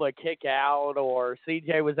was able to kick out or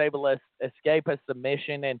C.J. was able to escape a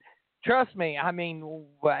submission, and trust me, I mean,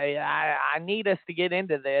 I need us to get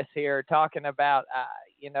into this here, talking about,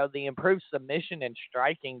 the improved submission and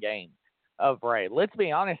striking game of Rey. Let's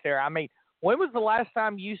be honest here. I mean, when was the last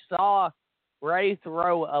time you saw Rey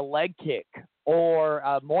throw a leg kick or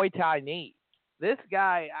a Muay Thai knee? This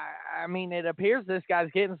guy, I mean, it appears this guy's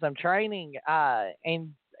getting some training,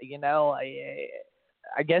 and,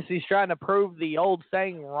 I guess he's trying to prove the old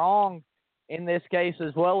saying wrong in this case,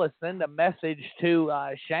 as well as send a message to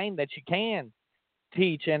Shane that you can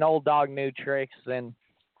teach an old dog new tricks. And,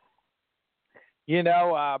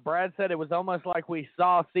 Brad said it was almost like we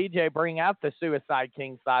saw CJ bring out the Suicide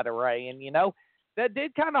King side of Rey. And, that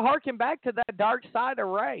did kind of harken back to that dark side of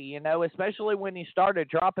Rey, especially when he started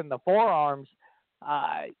dropping the forearms.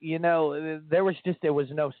 There was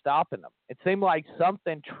no stopping him. It seemed like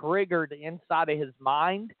something triggered inside of his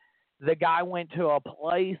mind. The guy went to a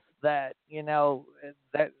place that,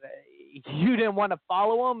 that you didn't want to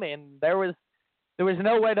follow him, and there was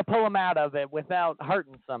no way to pull him out of it without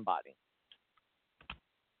hurting somebody.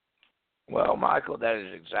 Well, Michael, that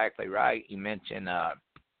is exactly right. You mentioned,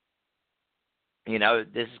 this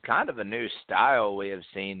is kind of a new style we have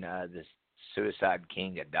seen this Suicide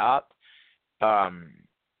King adopt. And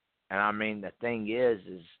I mean, the thing is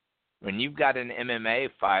when you've got an MMA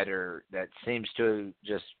fighter that seems to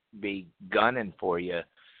just be gunning for you,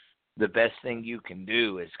 the best thing you can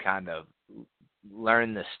do is kind of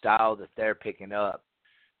learn the style that they're picking up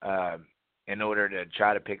in order to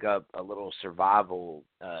try to pick up a little survival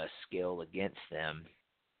skill against them.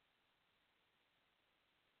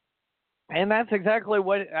 And that's exactly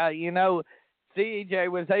what, CJ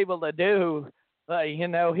was able to do.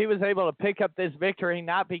 He was able to pick up this victory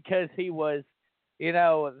not because he was,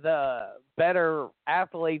 the better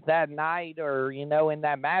athlete that night or, in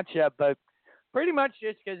that matchup, but pretty much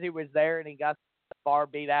just because he was there and he got the bar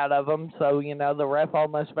beat out of him. So, the ref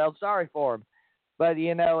almost felt sorry for him. But,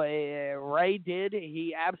 Rey did.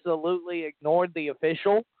 He absolutely ignored the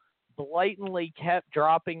official, blatantly kept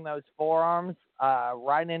dropping those forearms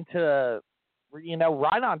right into,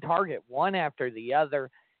 right on target, one after the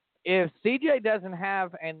other. If CJ doesn't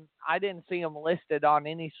have, and I didn't see him listed on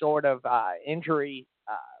any sort of injury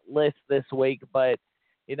list this week, but,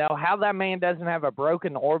 how that man doesn't have a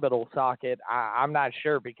broken orbital socket, I'm not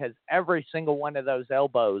sure, because every single one of those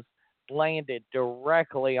elbows landed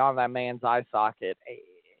directly on that man's eye socket.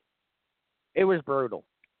 It was brutal.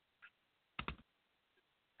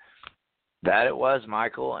 That it was,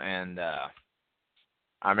 Michael, and,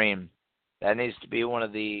 I mean, that needs to be one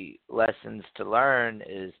of the lessons to learn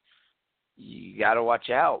is you got to watch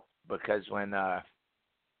out because when,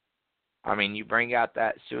 you bring out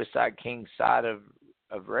that Suicide King side of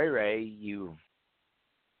Rey,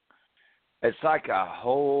 it's like a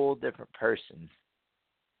whole different person.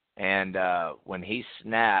 And when he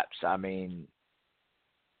snaps, the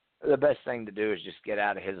best thing to do is just get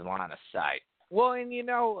out of his line of sight. Well, and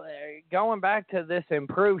going back to this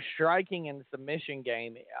improved striking and submission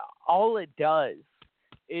game, all it does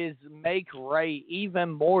is make Rey even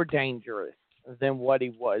more dangerous than what he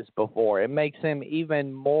was before. It makes him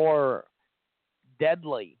even more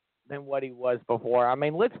deadly than what he was before. I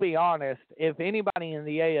mean, let's be honest. If anybody in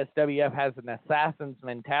the ASWF has an assassin's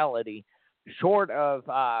mentality, short of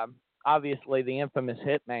obviously the infamous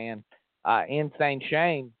Hitman, Insane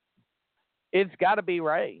Shane, it's got to be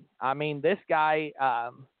Rey. I mean, this guy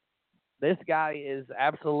is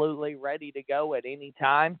absolutely ready to go at any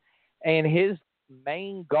time, and his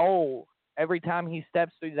main goal every time he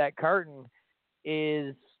steps through that curtain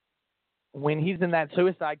is when he's in that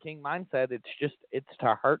Suicide King mindset. It's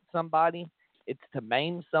to hurt somebody, it's to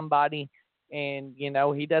maim somebody, and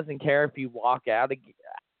he doesn't care if you walk out of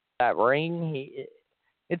that ring.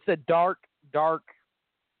 It's a dark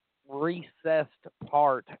recessed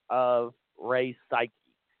part of Rey's psyche,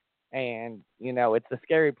 and it's a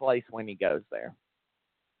scary place when he goes there.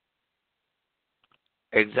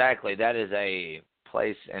 Exactly. That is a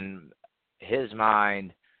place in his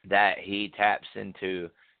mind that he taps into,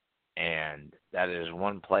 and that is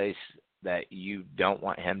one place that you don't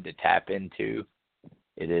want him to tap into.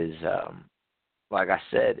 It is, like I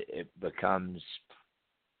said, it becomes,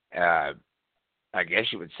 I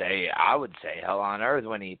guess you would say, I would say hell on earth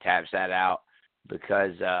when he taps that out,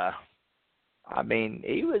 because,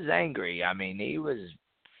 he was angry. He was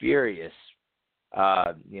furious,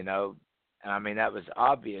 that was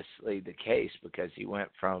obviously the case because he went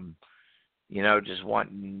from, just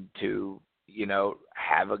wanting to,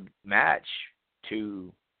 have a match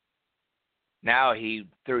to now he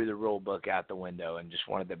threw the rule book out the window and just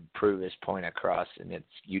wanted to prove his point across, and it's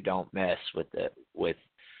you don't mess with the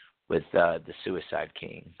Suicide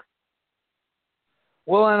King.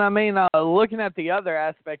 Well, and I mean, looking at the other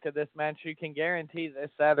aspect of this match, you can guarantee this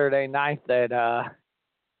Saturday night that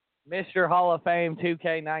Mr. Hall of Fame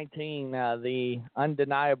 2K19, the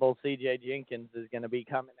undeniable CJ Jenkins, is going to be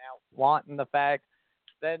coming out flaunting the fact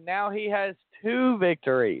that now he has 2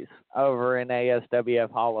 victories over an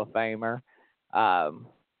ASWF Hall of Famer.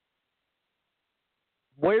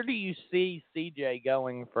 Where do you see CJ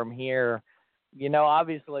going from here? You know,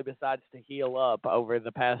 obviously, besides to heal up over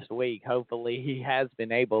the past week, hopefully he has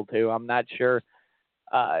been able to. I'm not sure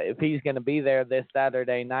if he's going to be there this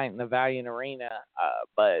Saturday night in the Valiant Arena,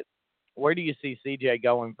 but where do you see CJ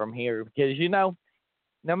going from here? Because, you know,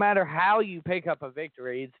 no matter how you pick up a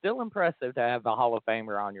victory, it's still impressive to have the Hall of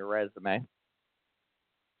Famer on your resume.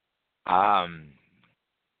 I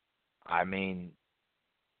mean,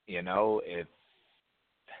 you know, if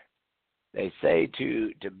they say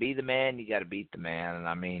to be the man, you got to beat the man. And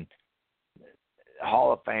I mean,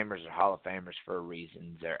 Hall of Famers are Hall of Famers for a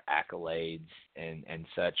reason. Their accolades and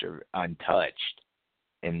such are untouched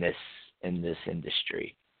in this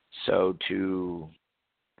industry. So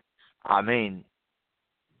I mean,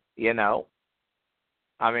 you know,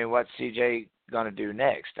 what's CJ gonna do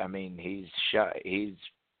next? I mean, he's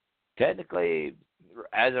technically,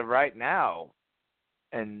 as of right now,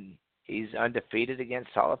 and he's undefeated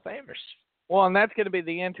against Hall of Famers. Well, and that's going to be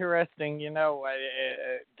the interesting, you know,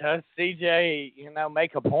 does CJ, you know,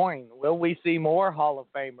 make a point? Will we see more Hall of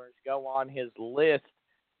Famers go on his list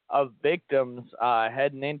of victims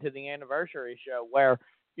heading into the anniversary show where,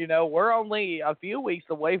 you know, we're only a few weeks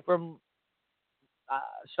away from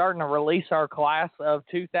starting to release our class of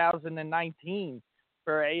 2019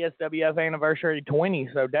 for ASWF Anniversary 20.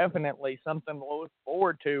 So definitely something to look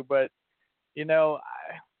forward to. But, you know,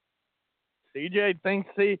 CJ thinks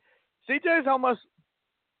CJ's almost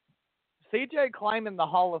CJ claiming the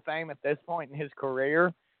Hall of Fame at this point in his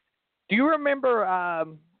career. Do you remember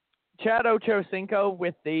Chad Ochocinco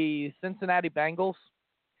with the Cincinnati Bengals?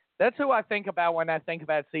 That's who I think about when I think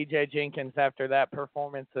about CJ Jenkins after that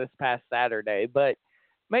performance this past Saturday. But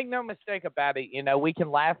make no mistake about it, you know, we can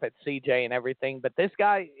laugh at CJ and everything, but this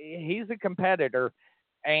guy, he's a competitor.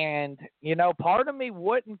 And, you know, part of me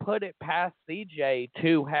wouldn't put it past CJ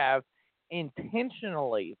to have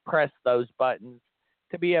intentionally pressed those buttons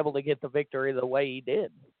to be able to get the victory the way he did.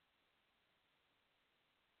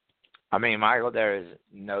 I mean, Michael, there is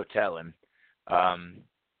no telling.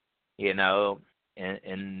 You know,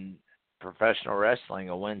 in professional wrestling,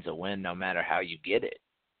 a win's a win no matter how you get it.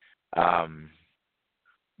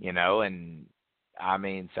 You know, and I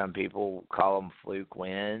mean, some people call them fluke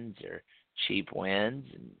wins or cheap wins,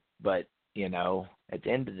 but, you know, at the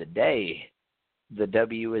end of the day, the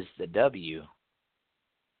W is the W.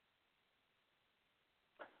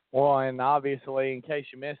 Well, and obviously, in case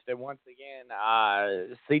you missed it, once again,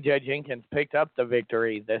 CJ Jenkins picked up the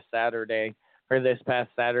victory this past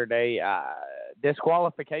Saturday.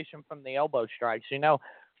 Disqualification from the elbow strikes. You know,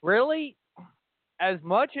 really, as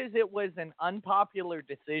much as it was an unpopular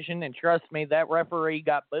decision, and trust me, that referee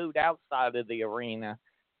got booed outside of the arena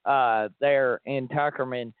there in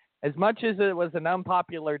Tuckerman. As much as it was an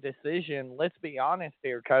unpopular decision, let's be honest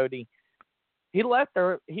here, Cody. He left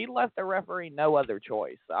the referee no other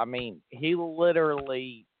choice. I mean, he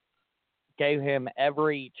literally gave him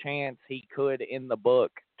every chance he could in the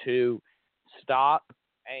book to stop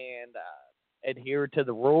and adhere to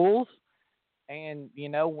the rules. And, you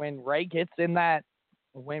know, when Rey goes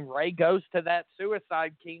to that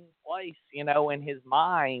Suicide King place, you know, in his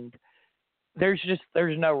mind, there's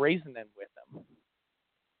no reasoning with him.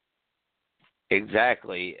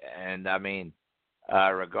 Exactly. And I mean,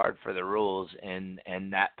 regard for the rules in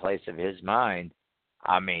that place of his mind,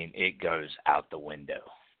 I mean, it goes out the window.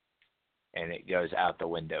 And it goes out the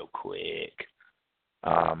window quick.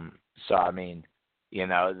 So, I mean, you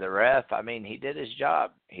know, the ref, I mean, he did his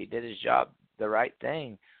job. He did his job the right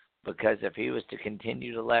thing, because if he was to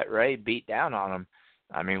continue to let Rey beat down on him,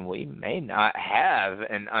 I mean, we may not have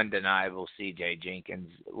an undeniable CJ Jenkins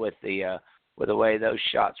with the way those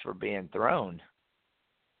shots were being thrown.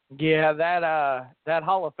 Yeah, that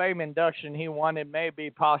Hall of Fame induction he wanted may be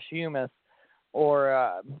posthumous,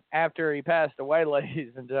 or after he passed away,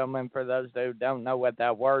 ladies and gentlemen, for those who don't know what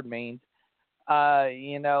that word means.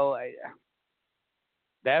 You know,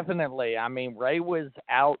 definitely, I mean, Rey was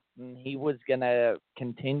out, and he was going to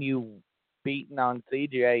continue beating on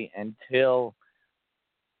CJ until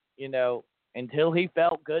he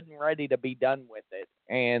felt good and ready to be done with it.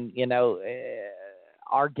 And, you know,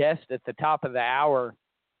 our guest at the top of the hour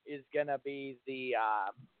is going to be the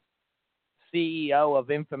CEO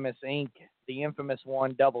of Infamous Inc., the infamous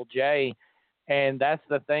one, Double J. And that's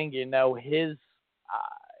the thing, his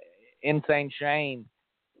Insane Shane,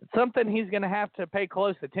 it's something he's going to have to pay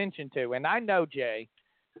close attention to. And I know Jay.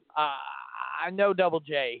 I know Double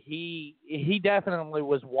J. He definitely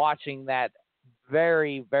was watching that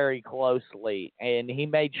very, very closely, and he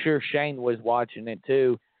made sure Shane was watching it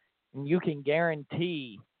too. And you can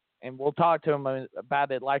guarantee, and we'll talk to him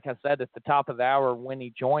about it, like I said, at the top of the hour when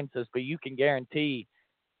he joins us, but you can guarantee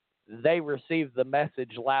they received the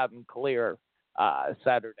message loud and clear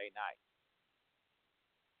Saturday night.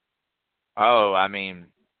 Oh, I mean,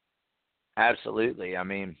 absolutely. I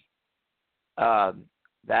mean,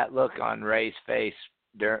 that look on Rey's face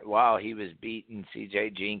while he was beating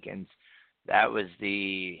C.J. Jenkins, that was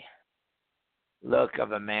the look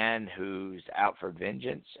of a man who's out for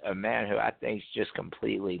vengeance, a man who I think's just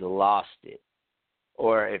completely lost it.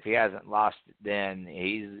 Or if he hasn't lost it, then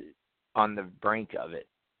he's on the brink of it.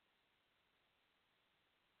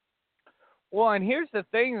 Well, and here's the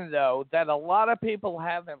thing, though, that a lot of people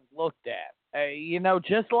haven't looked at.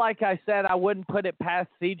 Just like I said, I wouldn't put it past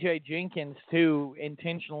C.J. Jenkins to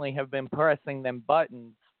intentionally have been pressing them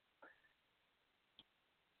buttons.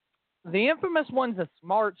 The infamous one's a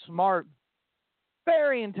smart,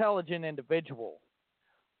 very intelligent individual.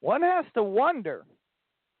 One has to wonder,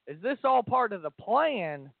 is this all part of the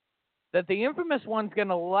plan that the infamous one's going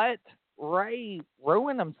to let Rey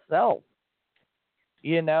ruin himself,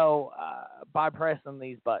 by pressing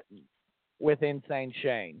these buttons with Insane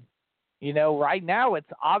Shane? Right now it's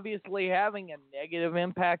obviously having a negative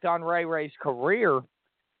impact on Rey's career.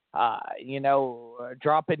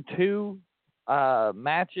 Dropping 2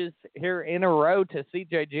 matches here in a row to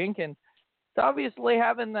C.J. Jenkins. It's obviously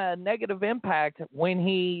having a negative impact when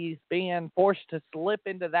he's being forced to slip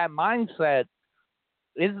into that mindset.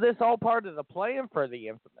 Is this all part of the plan for the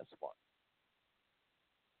infamous one?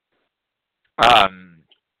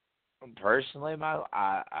 Personally,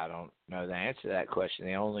 I don't know the answer to that question.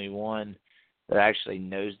 The only one that actually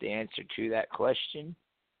knows the answer to that question,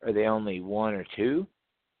 or the only one or two,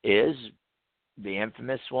 is the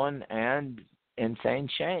infamous one and Insane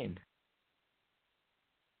Shane.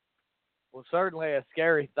 Well, certainly a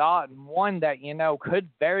scary thought, and one that, could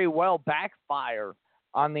very well backfire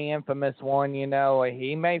on the infamous one.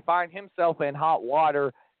 He may find himself in hot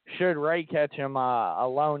water should Rey catch him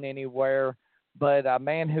alone anywhere. But a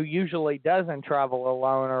man who usually doesn't travel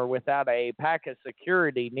alone or without a pack of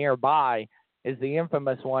security nearby is the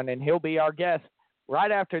infamous one, and he'll be our guest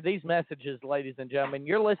right after these messages, ladies and gentlemen.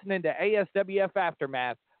 You're listening to ASWF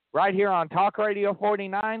Aftermath right here on Talk Radio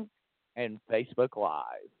 49 and Facebook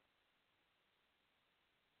Live.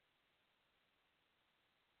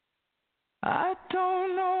 I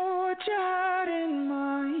don't know what you had in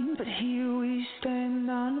mind, but here we stand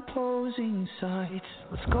on opposing sides.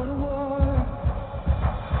 Let's go to war.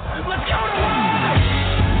 Let's go to war!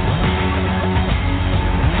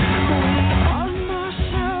 We arm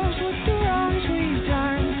ourselves with the wrongs we've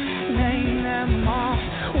done, name them off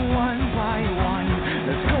one by one.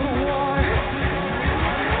 Let's go to war.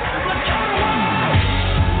 Let's go to war!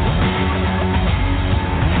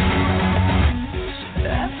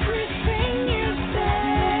 Everything you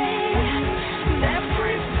say,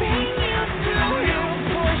 everything you do, you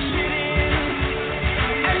push it in,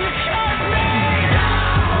 and you cut me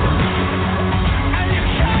down, and you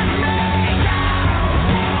cut me down.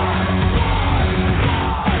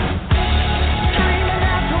 Screaming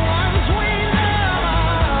at the ones we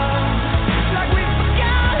love, like we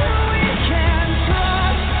forgot who we can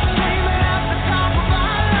trust. Screaming at the top of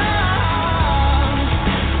our lungs,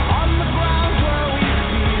 on the ground where we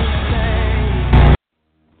feel safe.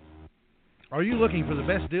 Are you looking for the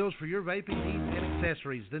best deals for your vaping needs and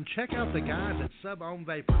accessories? Then check out the guys at Sub-Ohm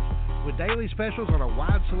Vapors. With daily specials on a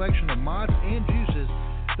wide selection of mods and juices,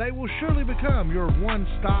 they will surely become your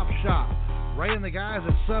one-stop shop. Ray and the guys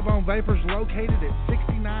at Sub-Ohm Vapors, located at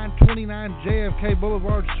 6929 JFK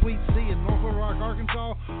Boulevard, Suite C in North Little Rock,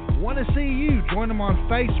 Arkansas, want to see you. Join them on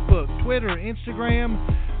Facebook, Twitter, Instagram,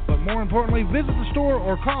 but more importantly, visit the store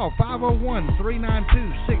or call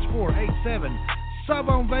 501-392-6487.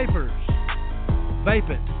 Sub-Ohm Vapors.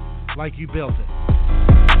 Vape it like you built it.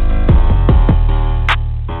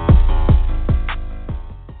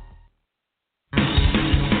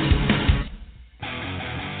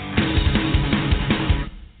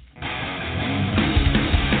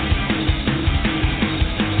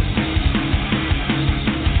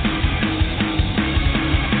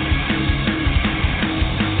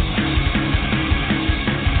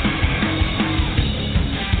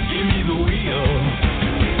 Give me the wheel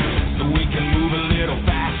so we can move a little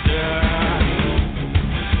faster.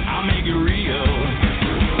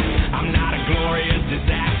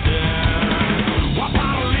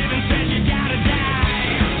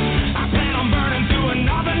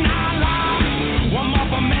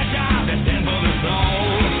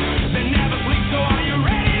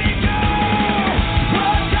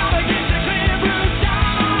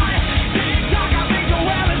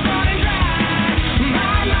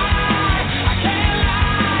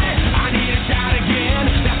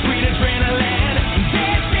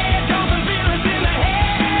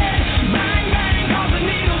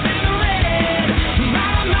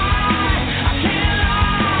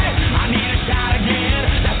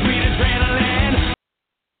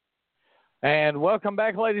 And welcome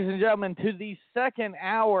back, ladies and gentlemen, to the second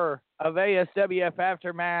hour of ASWF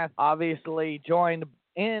Aftermath. Obviously, joined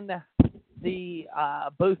in the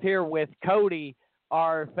booth here with Cody,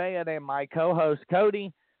 our fan, and my co-host,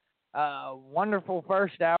 Cody. Wonderful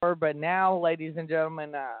first hour, but now, ladies and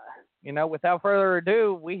gentlemen, without further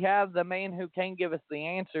ado, we have the man who can give us the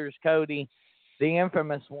answers, Cody, the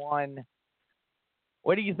infamous one.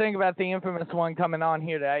 What do you think about the infamous one coming on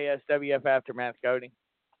here to ASWF Aftermath, Cody?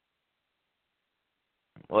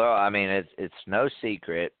 Well, I mean, it's no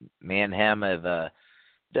secret. Me and him have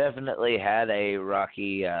definitely had a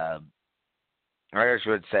rocky, I guess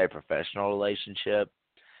you would say, professional relationship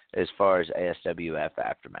as far as ASWF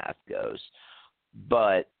Aftermath goes.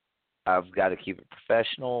 But I've got to keep it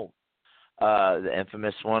professional. The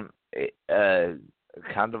infamous one,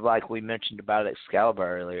 kind of like we mentioned about X-Kaliber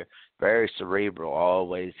earlier, very cerebral,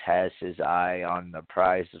 always has his eye on the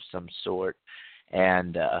prize of some sort.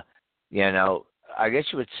 And, I guess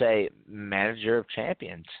you would say manager of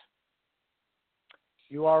champions.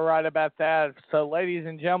 You are right about that. So, ladies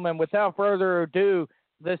and gentlemen, without further ado,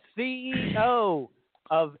 the CEO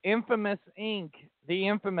of Infamous Inc., the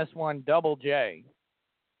infamous one, Double J.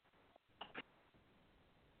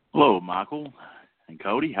 Hello, Michael and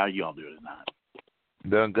Cody. How y'all doing tonight?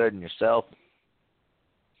 Doing good, and yourself?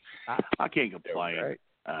 I can't complain.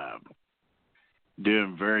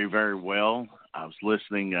 Doing very, very well. I was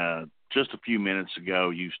listening just a few minutes ago.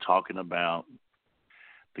 You was talking about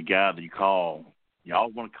the guy that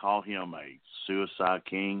y'all want to call him a suicide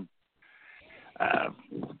king.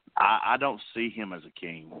 I don't see him as a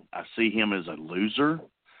king. I see him as a loser.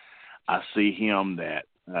 I see him that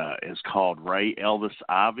is called Ray Elvis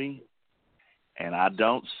Ivy, and I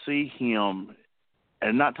don't see him,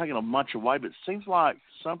 and not taking much away, but it seems like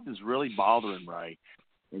something's really bothering Ray.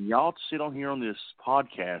 And y'all sit on here on this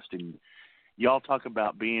podcast and y'all talk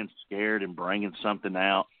about being scared and bringing something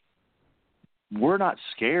out. We're not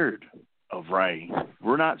scared of Ray.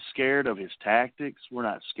 We're not scared of his tactics. We're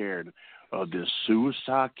not scared of this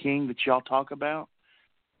suicide king that y'all talk about.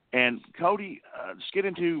 And, Cody, let's get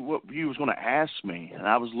into what you was going to ask me, and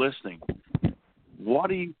I was listening. What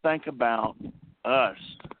do you think about us,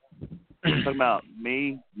 talking about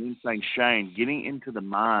me saying Shane, getting into the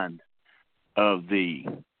mind of the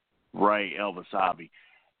Ray Elvis Ivy?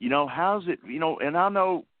 How's it, and I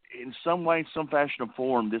know in some way, some fashion or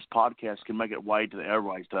form, this podcast can make its way to the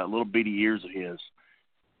airways, to that little bitty ears of his.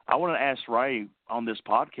 I want to ask Ray on this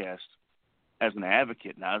podcast, as an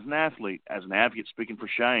advocate, not as an athlete, as an advocate speaking for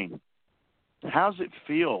Shane, how's it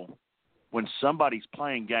feel when somebody's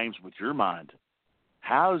playing games with your mind?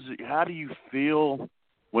 How do you feel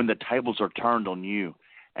when the tables are turned on you?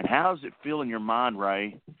 And how does it feel in your mind,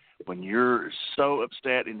 Ray, when you're so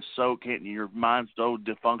upset and your mind's so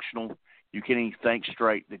dysfunctional, you can't even think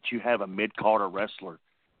straight, that you have a mid-carder wrestler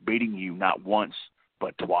beating you not once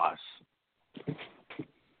but twice?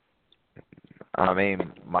 I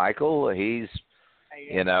mean, Michael, he's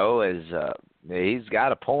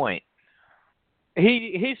got a point.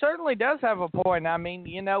 He certainly does have a point. I mean,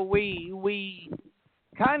 we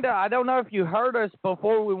kind of, I don't know if you heard us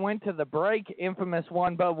before we went to the break, infamous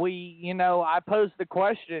one, but I posed the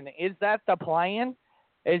question, is that the plan?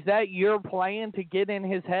 Is that your plan to get in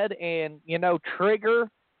his head and, trigger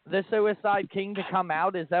the Suicide King to come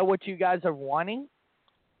out? Is that what you guys are wanting?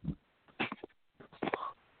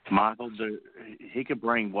 Michael, he could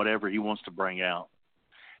bring whatever he wants to bring out.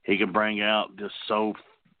 He can bring out this so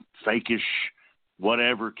fakish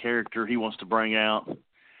whatever character he wants to bring out.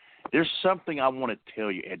 There's something I want to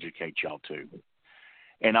tell you, educate y'all to.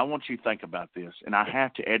 And I want you to think about this. And I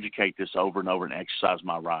have to educate this over and over and exercise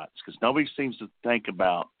my rights, because nobody seems to think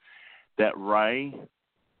about that. Ray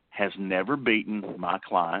has never beaten my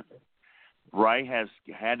client. Ray has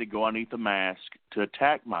had to go underneath the mask to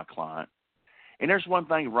attack my client. And there's one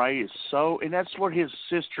thing Ray is and that's what his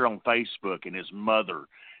sister on Facebook and his mother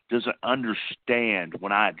doesn't understand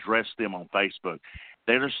when I address them on Facebook.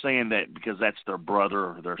 They're saying that because that's their brother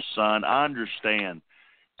or their son. I understand.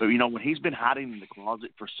 But, when he's been hiding in the closet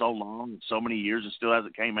for so long and so many years and still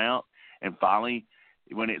hasn't came out, and finally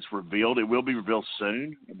when it's revealed, it will be revealed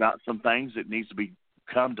soon about some things that needs to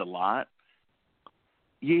come to light.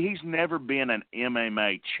 He's never been an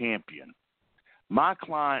MMA champion. My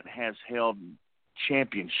client has held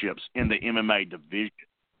championships in the MMA division.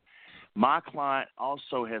 My client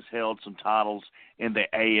also has held some titles in the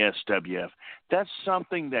ASWF. That's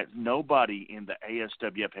something that nobody in the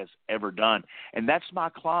ASWF has ever done, and that's my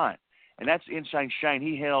client. And that's Insane Shane.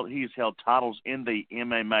 He has held titles in the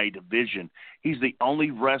MMA division. He's the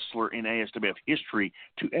only wrestler in ASWF history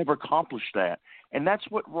to ever accomplish that. And that's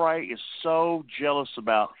what Ray is so jealous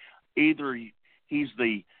about. Either he's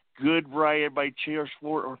the good Ray everybody cheers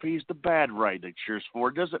for, or if he's the bad Ray they cheers for.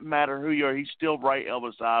 It doesn't matter who you are. He's still Ray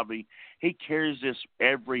Elvis Ivy. He carries this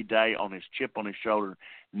every day on his chip on his shoulder,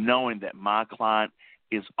 knowing that my client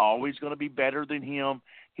is always going to be better than him.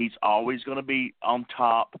 He's always going to be on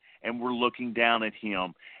top, and we're looking down at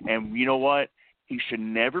him. And you know what? He should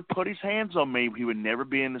never put his hands on me. He would never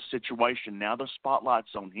be in this situation. Now the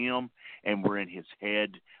spotlight's on him, and we're in his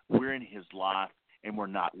head. We're in his life, and we're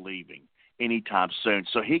not leaving anytime soon.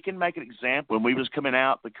 So he can make an example. When we was coming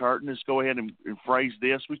out the curtain, let's go ahead and phrase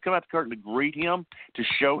this. We come out the curtain to greet him, to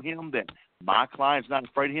show him that my client's not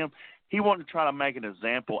afraid of him. He wanted to try to make an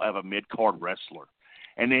example of a mid-card wrestler.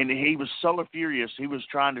 And then he was so furious, he was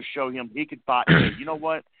trying to show him he could fight. You know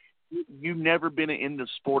what? You've never been in the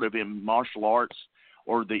sport of martial arts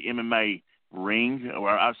or the MMA ring,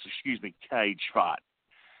 or cage fight.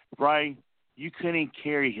 Ray, you couldn't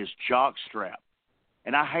carry his jock strap.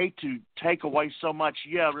 And I hate to take away so much.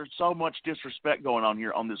 Yeah, there's so much disrespect going on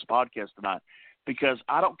here on this podcast tonight, because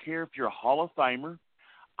I don't care if you're a Hall of Famer.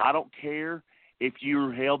 I don't care if you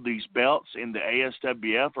held these belts in the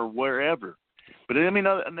ASWF or wherever. But let me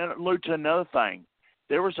allude to another thing.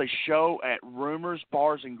 There was a show at Rumors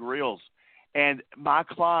Bars and Grills, and my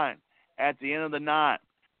client, at the end of the night,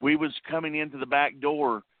 we was coming into the back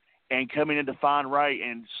door and coming in to find Ray,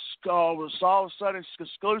 and all of a sudden,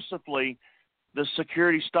 exclusively, the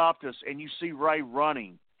security stopped us, and you see Ray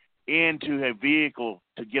running into a vehicle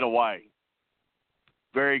to get away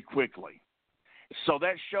very quickly. So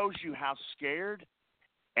that shows you how scared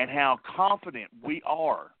and how confident we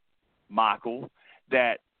are, Michael,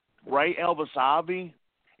 that Ray Elvis Ivy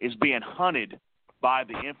is being hunted by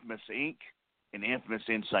the infamous Inc. and infamous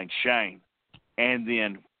Insane Shane. And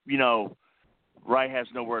then, Ray has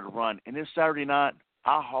nowhere to run. And this Saturday night,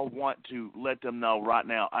 I want to let them know right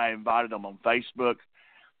now, I invited them on Facebook,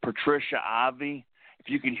 Patricia Ivy. If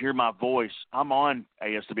you can hear my voice, I'm on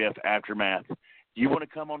ASWF Aftermath. You want to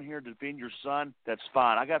come on here and defend your son? That's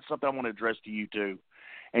fine. I got something I want to address to you, too.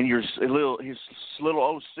 And his little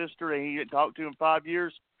old sister that he didn't talk to in 5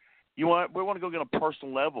 years, we want to go get on a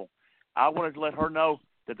personal level. I wanted to let her know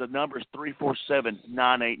that the number is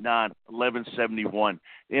 347-989-1171.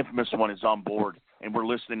 The infamous one is on board, and we're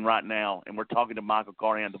listening right now, and we're talking to Michael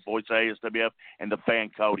Carnahan, the voice of ASWF, and the fan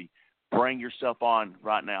Cody. Bring yourself on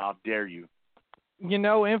right now. I dare you.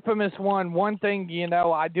 Infamous one thing,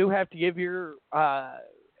 I do have to give your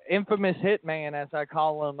infamous hitman, as I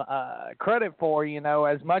call him, credit for.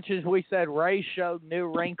 As much as we said Ray showed new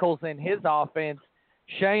wrinkles in his offense,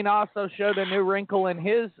 Shane also showed a new wrinkle in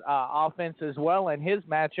his offense as well in his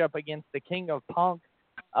matchup against the King of Punk,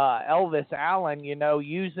 Elvis Allen,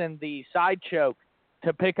 using the side choke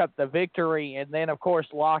to pick up the victory, and then, of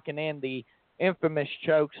course, locking in the infamous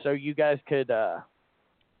choke so you guys could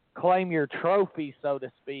claim your trophy, so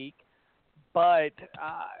to speak. But,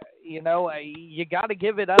 you got to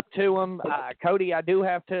give it up to him. Cody, I do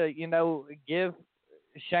have to, give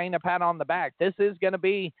Shane a pat on the back. This is going to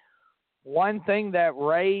be one thing that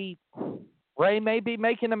Ray may be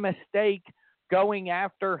making a mistake going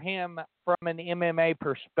after him from an MMA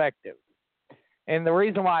perspective. And the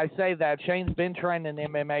reason why I say that, Shane's been training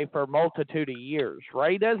MMA for a multitude of years.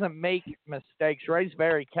 Ray doesn't make mistakes. Ray's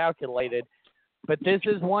very calculated. But this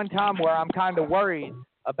is one time where I'm kind of worried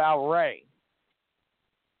about Ray.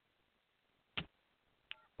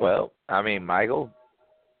 Well, Michael,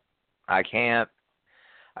 I can't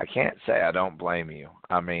say I don't blame you.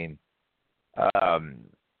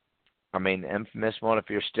 Infamous one, if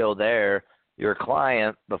you're still there, your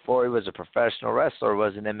client, before he was a professional wrestler,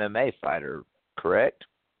 was an MMA fighter, correct?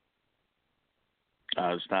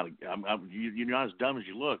 It's not. You're not as dumb as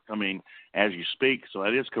you look. As you speak, so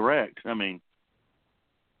that is correct.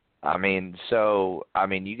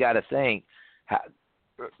 you got to think,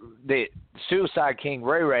 the Suicide King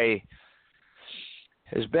Ray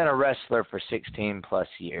has been a wrestler for 16 plus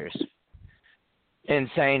years.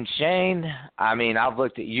 Insane Shane, I've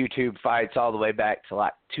looked at YouTube fights all the way back to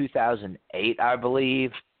 2008, I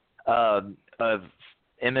believe, of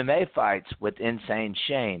MMA fights with Insane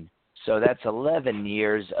Shane. So that's 11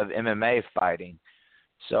 years of MMA fighting.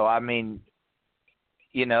 So,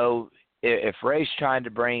 if Ray's trying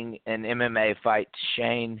to bring an MMA fight to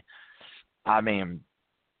Shane,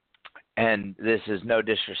 and this is no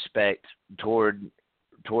disrespect toward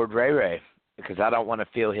Ray, because I don't want to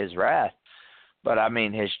feel his wrath, but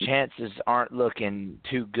his chances aren't looking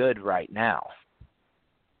too good right now.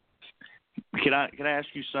 Can I ask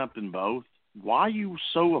you something, both? Why are you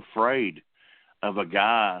so afraid of a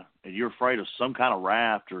guy? And you're afraid of some kind of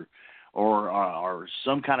raft or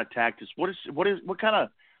some kind of tactics? What kind of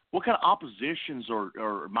what kind of oppositions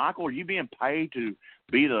or Michael, are you being paid to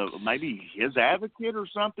be maybe his advocate or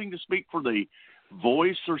something, to speak for the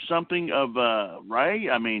voice or something of Rey?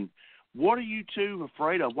 I mean, what are you two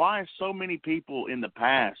afraid of? Why are so many people in the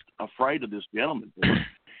past afraid of this gentleman?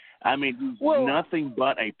 I mean, he's nothing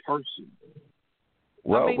but a person.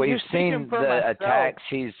 Well, I mean, we've seen the attacks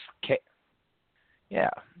he's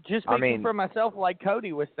Just speaking for myself, like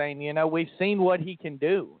Cody was saying, we've seen what he can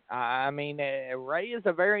do. I mean, Rey is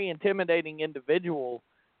a very intimidating individual.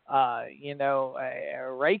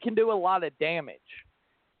 Rey can do a lot of damage.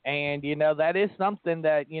 And, that is something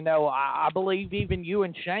that, I believe even you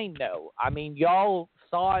and Shane know. I mean, y'all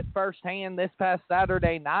saw it firsthand this past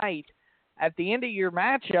Saturday night at the end of your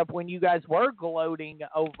matchup when you guys were gloating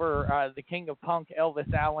over the King of Punk,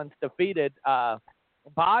 Elvis Allen's defeated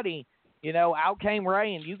body. Out came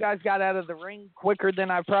Rey, and you guys got out of the ring quicker than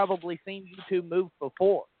I've probably seen you two move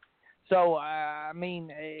before. So, I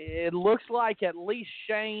mean, it looks like at least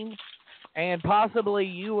Shane and possibly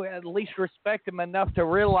you at least respect him enough to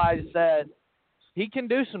realize that he can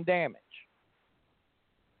do some damage.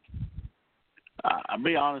 I'll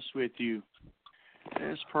be honest with you.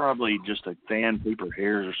 It's probably just a thin people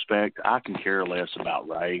hair's respect. I can care less about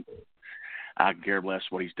Rey. I can care less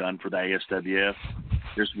what he's done for the ASWF.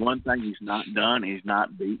 There's one thing he's not done. He's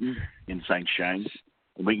not beaten in St. Shane.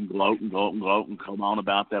 We can gloat and come on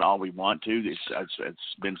about that all we want to.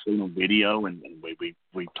 It's been seen on video, and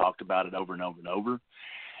we've talked about it over and over and over.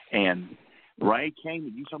 And Rey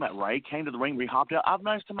came. You talking about Rey came to the ring? We hopped out. I've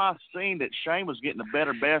noticed to my scene that Shane was getting the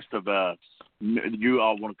better best of you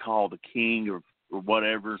all want to call the King or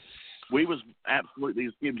whatever. We was absolutely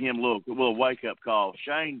just giving him a little wake up call.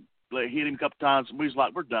 Shane hit him a couple times, and we was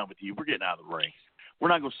like, "We're done with you. We're getting out of the ring. We're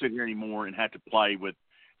not going to sit here anymore and have to play with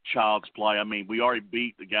child's play." I mean, we already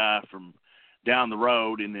beat the guy from down the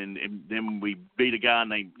road, and then we beat a guy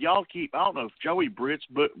named I don't know if Joey Britt's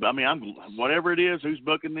book. I mean, whatever it is, who's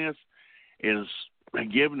booking this is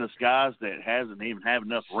giving us guys that hasn't even have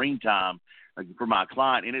enough ring time for my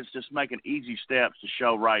client, and it's just making easy steps to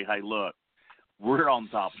show Rey, hey, look, we're on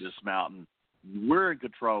top of this mountain. We're in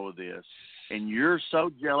control of this. And you're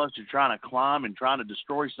so jealous you're trying to climb and trying to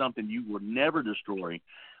destroy something you would never destroy.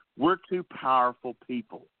 We're two powerful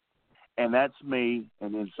people. And that's me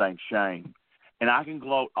and then St. Shane. And I can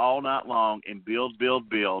gloat all night long and build.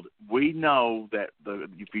 We know that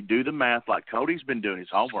if you do the math like Cody's been doing his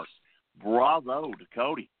homework, bravo to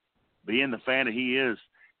Cody, being the fan that he is,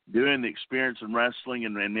 doing the experience in wrestling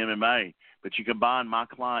and MMA. But you combine my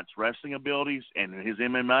client's wrestling abilities and his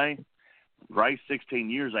MMA, Rey's 16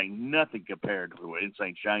 years ain't nothing compared to what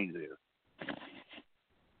St. Shane's is.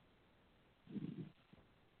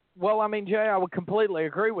 Well, I mean, Jay, I would completely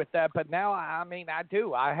agree with that. But now, I mean, I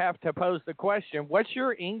have to pose the question, what's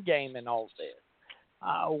your end game in all this?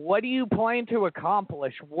 What do you plan to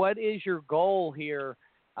accomplish? What is your goal here?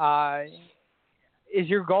 Is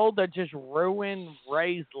your goal to just ruin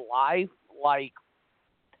Rey's life? Like,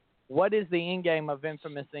 what is the end game of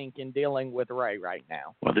Infamous Inc. in dealing with Rey right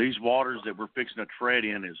now? Well, these waters that we're fixing to tread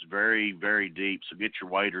in is very, very deep. So get your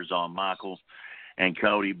waders on, Michael and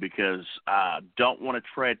Cody, because I don't want to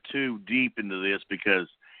tread too deep into this because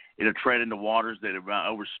it'll tread into waters that have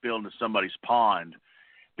overspilled into somebody's pond.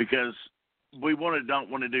 Because we don't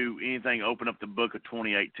want to do anything, open up the book of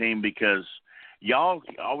 2018, because y'all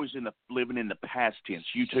always living in the past tense.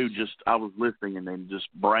 You two I was listening and then just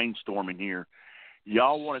brainstorming here.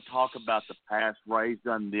 Y'all want to talk about the past. Rey's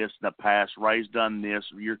done this in the past. Rey's done this.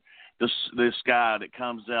 This guy that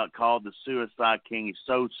comes out called the Suicide King. He's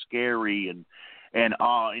so scary and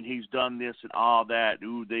he's done this and all that.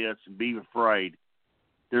 Do this and be afraid.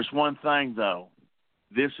 There's one thing though.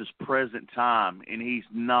 This is present time, and he's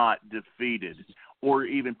not defeated or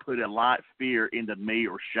even put a light fear into me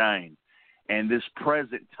or Shane. And this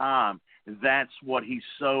present time, that's what he's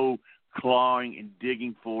so clawing and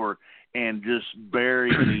digging for and just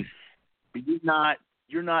burying me.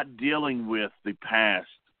 You're not dealing with the past.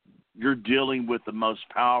 You're dealing with the most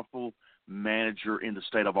powerful manager in the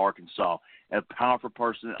state of Arkansas, a powerful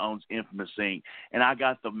person that owns Infamous Inc. And I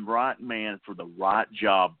got the right man for the right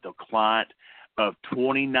job, the client of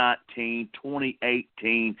 2019,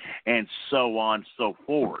 2018, and so on and so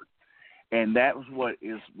forth. And that was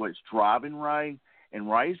what's driving Rey. And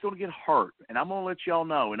Rey's going to get hurt. And I'm going to let y'all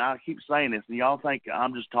know, and I keep saying this, and y'all think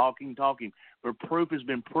I'm just talking, but proof has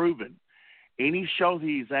been proven. Any show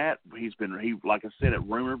he's at, he like I said, at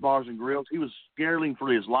Rumor Bars and Grills, he was scaring for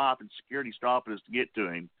his life and security stopping us to get to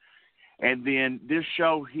him. And then this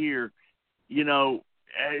show here,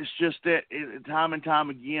 it's just that time and time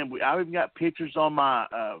again, I've even got pictures on my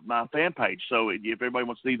fan page. So if everybody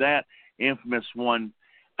wants to see that, Infamous one,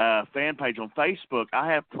 fan page on Facebook,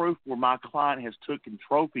 I have proof where my client has taken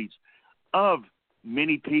trophies of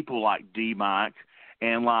many people like DeMike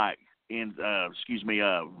and like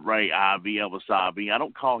Ray Ivy, Elvis Ivy. I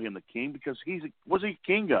don't call him the king because what's he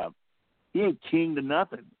king of? He ain't king to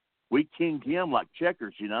nothing. We kinged him like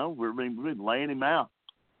checkers, you know. We've been laying him out.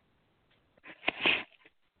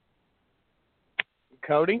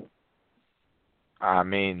 Cody? I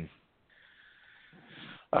mean,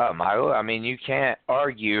 Michael, I mean, you can't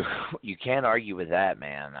argue with that,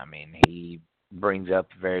 man. I mean, he brings up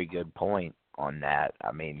a very good point on that.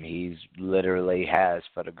 I mean, he's literally has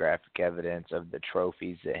photographic evidence of the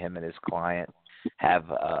trophies that him and his client have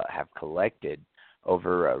collected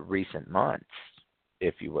over recent months,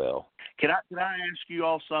 if you will. Can I ask you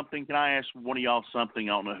all something? Can I ask one of y'all something?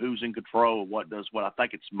 I don't know who's in control of what does what. I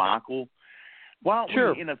think it's Michael. Why don't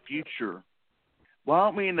we in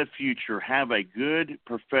the future have a good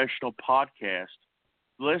professional podcast?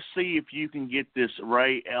 Let's see if you can get this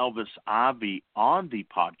Ray Elvis Ivy on the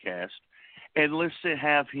podcast, and let's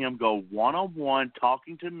have him go one-on-one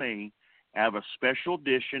talking to me, have a special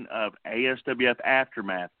edition of ASWF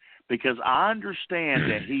Aftermath, because I understand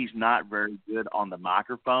that he's not very good on the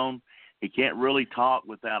microphone. He can't really talk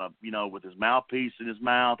without with his mouthpiece in his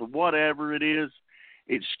mouth or whatever it is.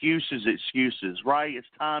 Excuses. Right? It's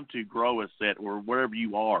time to grow a set or wherever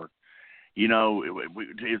you are. You know,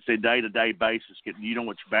 it's a day-to-day basis. You know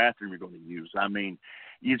which bathroom you're going to use. I mean,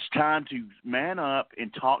 it's time to man up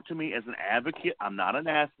and talk to me as an advocate. I'm not an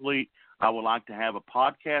athlete. I would like to have a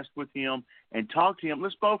podcast with him and talk to him.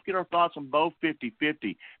 Let's both get our thoughts on both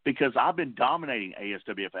 50-50 because I've been dominating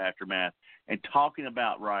ASWF Aftermath and talking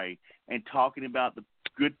about Ray and talking about the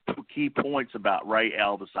good key points about Ray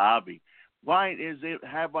Elvis Ivy. Why is it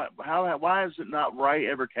why is it not Ray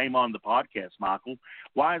ever came on the podcast, Michael?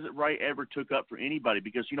 Why is it Ray ever took up for anybody?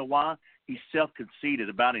 Because you know why? He's self-conceited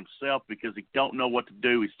about himself because he don't know what to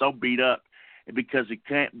do. He's so beat up because he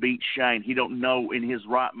can't beat Shane. He don't know in his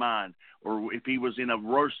right mind or if he was in a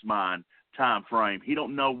worse mind time frame. He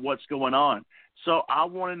don't know what's going on. So I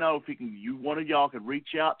want to know if one of y'all could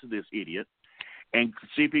reach out to this idiot and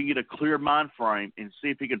see if he can get a clear mind frame and see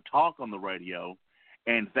if he can talk on the radio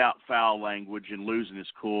and without foul language and losing his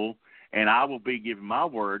cool, and I will be giving my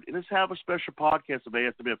word. And let's have a special podcast of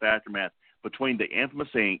ASWF Aftermath between the infamous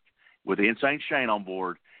Inc. with the Insane Shane on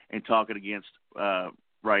board and talking against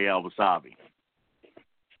Ray Elvis Ivy.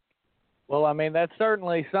 Well, I mean, that's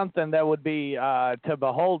certainly something that would be to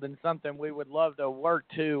behold and something we would love to work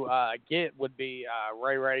to get would be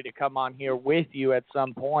Ray to come on here with you at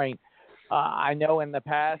some point. I know in the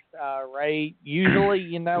past, Ray usually,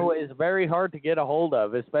 is very hard to get a hold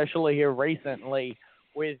of, especially here recently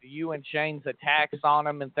with you and Shane's attacks on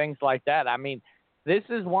him and things like that. I mean, this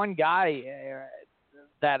is one guy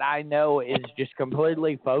that I know is just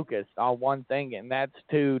completely focused on one thing, and that's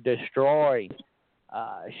to destroy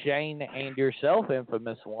Shane and yourself,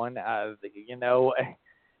 infamous one.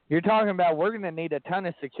 You're talking about we're going to need a ton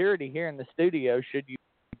of security here in the studio should you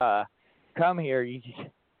come here.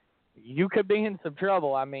 You could be in some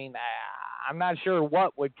trouble. I mean, I'm not sure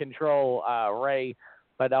what would control Ray,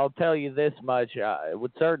 but I'll tell you this much. It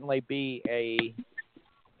would certainly be a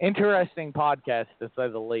interesting podcast, to say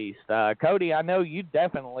the least. Cody, I know you'd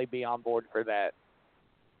definitely be on board for that.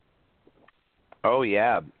 Oh,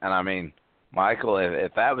 yeah. And, I mean, Michael,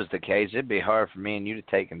 if that was the case, it'd be hard for me and you to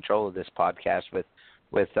take control of this podcast with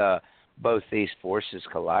both these forces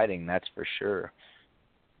colliding, that's for sure.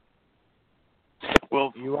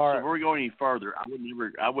 Well, so before we go any further,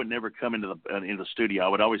 I would never come into the studio. I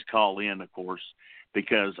would always call in, of course,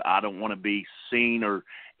 because I don't want to be seen or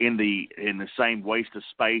in the same waste of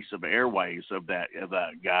space of airways of that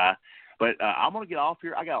guy. But I'm going to get off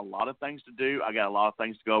here. I got a lot of things to do. I got a lot of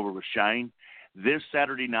things to go over with Shane. This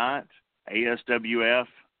Saturday night, ASWF,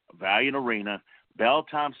 Valiant Arena, bell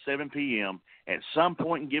time 7 p.m. At some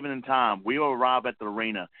point in given time, we will arrive at the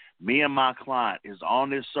arena. Me and my client is on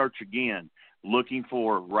this search again, looking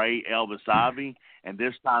for Ray Elvis Ivy, and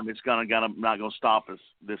this time it's not going to stop us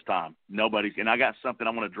this time. Nobody's, and I got something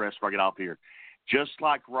I want to address before I get off here. Just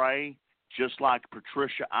like Ray, just like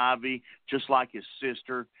Patricia Ivy, just like his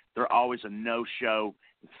sister, they're always a no-show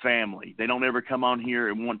family. They don't ever come on here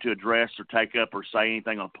and want to address or take up or say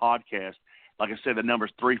anything on a podcast. Like I said, the number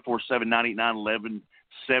is 347-989-1171,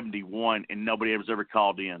 and nobody has ever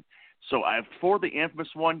called in. So for the infamous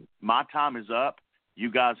one, my time is up. You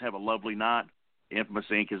guys have a lovely night. Infamous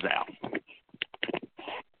Inc. is out.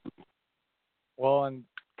 Well, and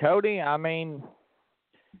Cody, I mean,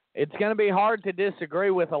 it's going to be hard to disagree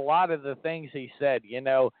with a lot of the things he said,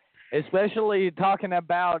 especially talking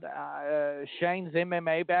about Shane's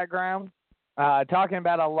MMA background. talking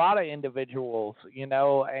about a lot of individuals,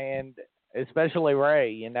 and especially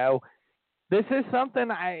Rey, This is something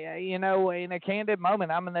in a candid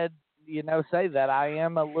moment, I'm going to, say that I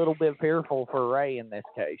am a little bit fearful for Rey in this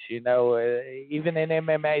case. Even in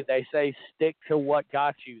MMA, they say stick to what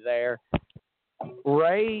got you there.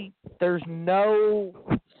 Rey, there's no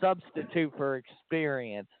substitute for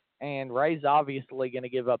experience, and Rey's obviously going to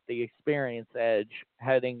give up the experience edge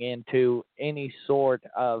heading into any sort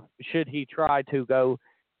of, should he try to go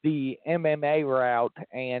the MMA route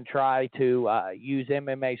and try to use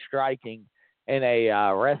MMA striking in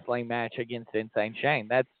a wrestling match against Insane Shane.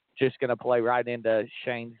 That's just going to play right into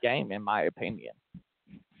Shane's game, in my opinion.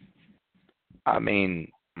 I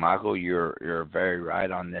mean, Michael, you're very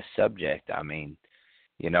right on this subject. I mean,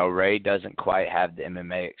 Rey doesn't quite have the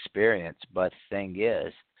MMA experience, but the thing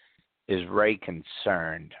is Rey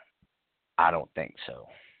concerned? I don't think so.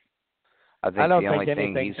 I think the only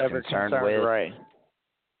thing he's concerned with, Rey.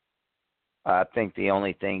 I think the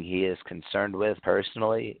only thing he is concerned with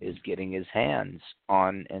personally is getting his hands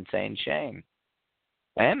on Insane Shane.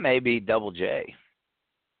 And maybe Double J.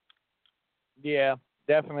 Yeah,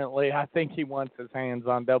 definitely. I think he wants his hands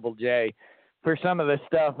on Double J for some of the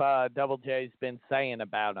stuff Double J's been saying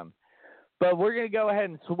about him. But we're going to go ahead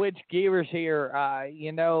and switch gears here.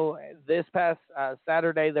 This past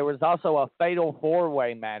Saturday, there was also a fatal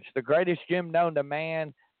four-way match. The greatest gym known to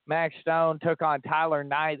man, Max Stone, took on Tyler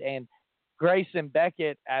Knight, and Grayson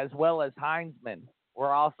Beckett, as well as Heinzman,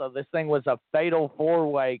 were also. This thing was a fatal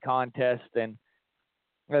four-way contest, and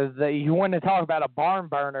you want to talk about a barn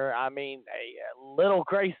burner. I mean, a little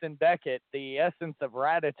Grayson Beckett, the essence of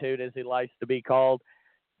Ratitude, as he likes to be called,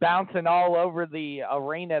 bouncing all over the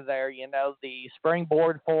arena there, the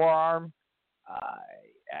springboard forearm.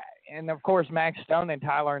 And, of course, Max Stone and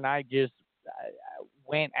Tyler Knight just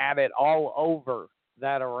went at it all over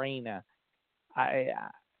that arena.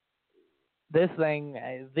 This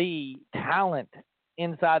thing, the talent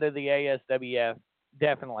inside of the ASWF,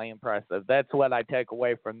 definitely impressive. That's what I take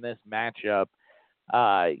away from this matchup.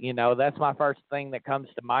 That's my first thing that comes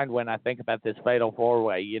to mind when I think about this fatal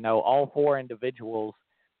four-way. All four individuals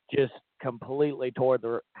just completely tore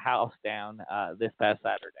the house down this past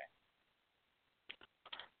Saturday.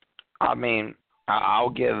 I mean, I'll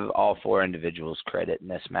give all four individuals credit in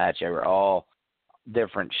this match. They were all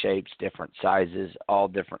different shapes, different sizes, all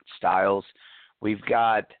different styles. We've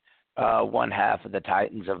got one half of the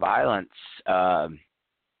Titans of Violence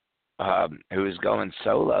who is going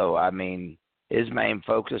solo. I mean, his main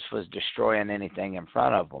focus was destroying anything in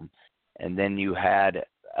front of him. And then you had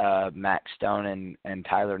Max Stone and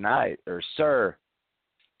Tyler Knight, or Sir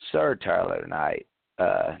Tyler Knight,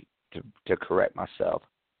 to correct myself,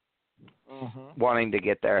 wanting to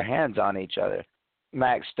get their hands on each other.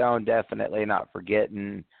 Max Stone definitely not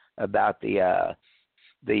forgetting about the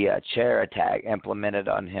chair attack implemented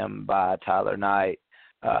on him by Tyler Knight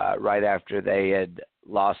right after they had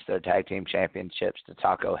lost their tag team championships to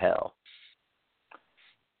Taco Hell.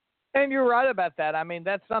 And you're right about that. I mean,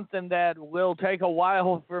 that's something that will take a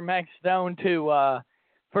while for Max Stone to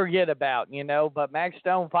forget about, But Max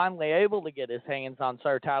Stone finally able to get his hands on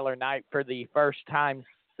Sir Tyler Knight for the first time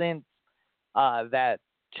since that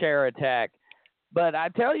chair attack. But I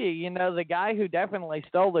tell you, the guy who definitely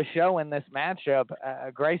stole the show in this matchup,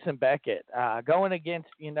 Grayson Beckett, going against,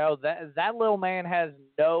 that little man has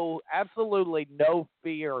absolutely no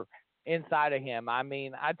fear inside of him. I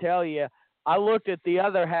mean, I tell you, I looked at the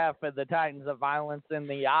other half of the Titans of Violence in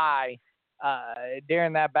the eye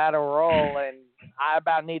during that battle royal, and I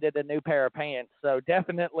about needed a new pair of pants. So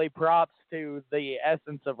definitely props to the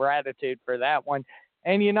essence of Ratitude for that one.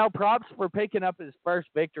 And, props for picking up his first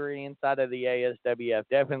victory inside of the ASWF.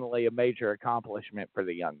 Definitely a major accomplishment for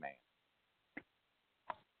the young man.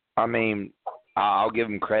 I mean, I'll give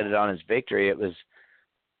him credit on his victory. It was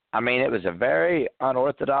a very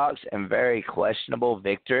unorthodox and very questionable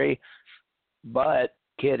victory, but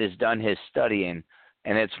Kid has done his studying,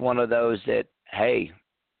 and it's one of those that, hey,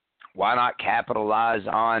 why not capitalize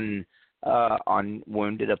on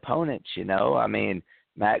wounded opponents, I mean,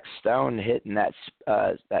 Max Stone hitting that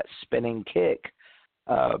spinning kick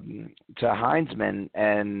to Heinzman,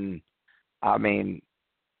 and I mean,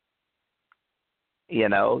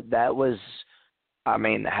 that was,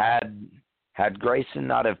 had Grayson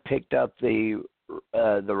not have picked up the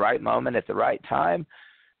right moment at the right time,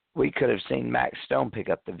 we could have seen Max Stone pick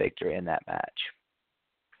up the victory in that match.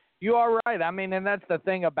 You are right. I mean, and that's the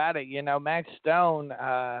thing about it. Max Stone,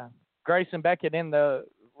 Grayson Beckett in the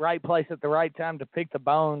right place at the right time to pick the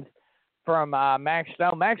bones from Max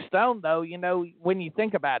Stone. Max Stone, though, when you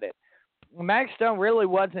think about it, Max Stone really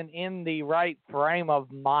wasn't in the right frame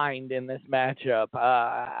of mind in this matchup.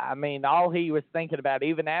 I mean, all he was thinking about,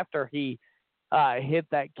 even after he hit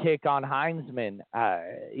that kick on Heinzman,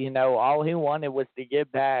 all he wanted was to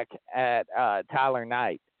get back at Tyler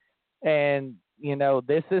Knight. And,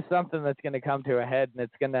 this is something that's going to come to a head, and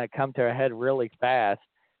it's going to come to a head really fast.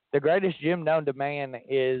 The greatest gym known to man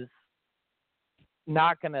is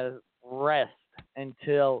not going to rest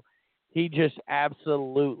until he just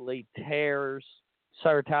absolutely tears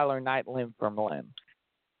Sir Tyler Knight limb from limb.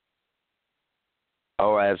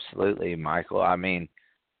 Oh, absolutely, Michael. I mean,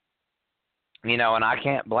 and I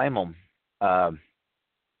can't blame him.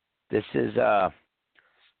 This is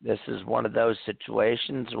one of those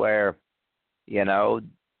situations where,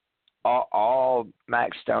 all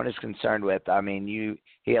Max Stone is concerned with. I mean,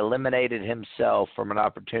 he eliminated himself from an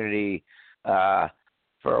opportunity for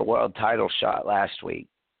a world title shot last week,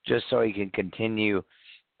 just so he can continue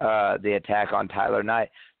the attack on Tyler Knight.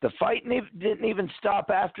 The fight didn't even stop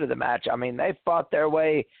after the match. I mean, they fought their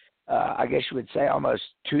way, I guess you would say, almost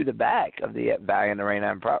to the back of the Valiant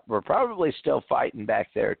Arena, and we're probably still fighting back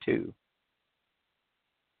there too.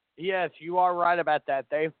 Yes, you are right about that.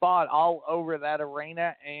 They fought all over that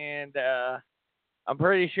arena, and I'm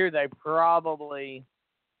pretty sure they probably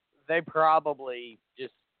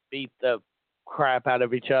just beat the crap out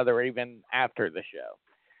of each other even after the show.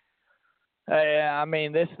 I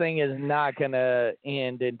mean, this thing is not going to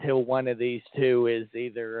end until one of these two is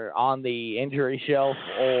either on the injury shelf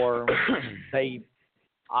or they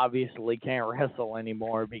obviously can't wrestle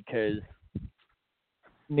anymore because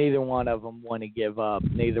neither one of them want to give up.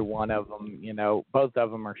 Neither one of them, both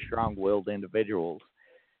of them are strong-willed individuals.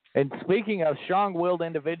 And speaking of strong-willed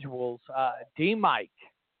individuals, DeMike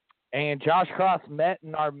and Josh Cross met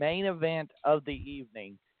in our main event of the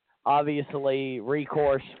evening. Obviously,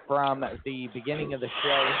 recourse from the beginning of the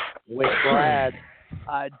show with Brad.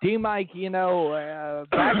 DeMike,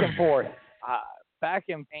 back and forth.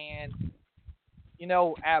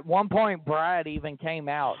 At one point, Brad even came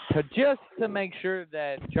out to make sure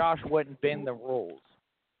that Josh wouldn't bend the rules.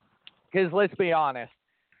 Because let's be honest,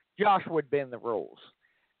 Josh would bend the rules.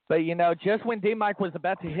 But, just when DeMike was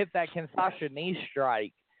about to hit that Kinshasa knee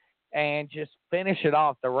strike and just finish it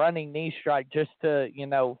off, the running knee strike, just to,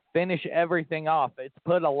 finish everything off, it's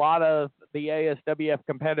put a lot of the ASWF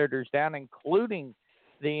competitors down, including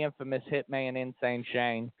the infamous Hitman Insane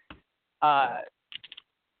Shane.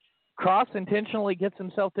 Cross intentionally gets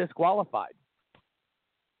himself disqualified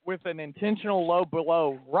with an intentional low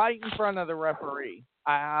blow right in front of the referee.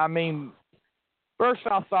 I mean, first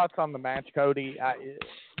off, thoughts on the match, Cody.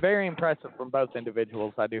 Very impressive from both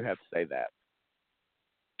individuals, I do have to say that.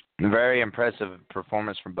 Very impressive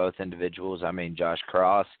performance from both individuals. I mean, Josh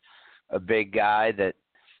Cross, a big guy that,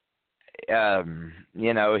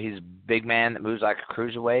 he's a big man that moves like a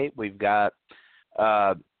cruiserweight. We've got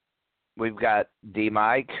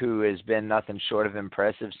DeMike, who has been nothing short of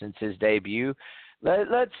impressive since his debut.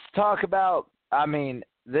 Let's talk about,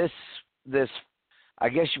 this, I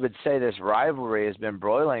guess you would say this rivalry has been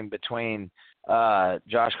broiling between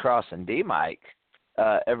Josh Cross and DeMike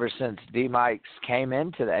ever since DeMike's came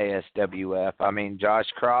into the ASWF. I mean, Josh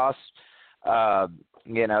Cross,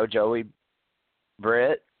 Joey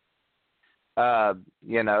Britt,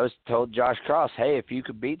 told Josh Cross, hey, if you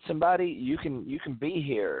could beat somebody, you can be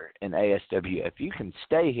here in ASWF. If you can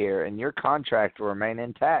stay here and your contract will remain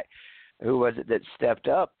intact. Who was it that stepped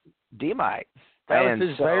up? DeMike. That was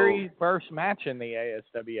his very first match in the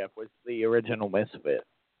ASWF, was the original Misfit.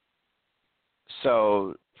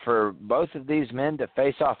 So for both of these men to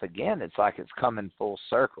face off again, it's like it's coming full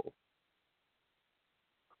circle.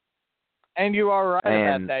 And you are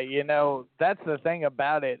right about that. That's the thing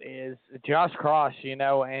about it is Josh Cross,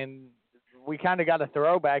 and we kind of got a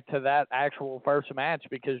throwback to that actual first match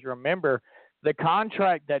because remember, the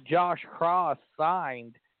contract that Josh Cross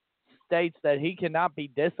signed states that he cannot be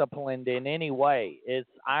disciplined in any way. It's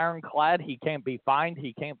ironclad. He can't be fined.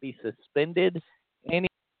 He can't be suspended. Anything.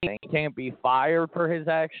 He can't be fired for his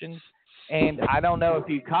actions. And I don't know if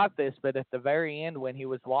you caught this, but at the very end when he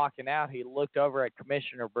was walking out, he looked over at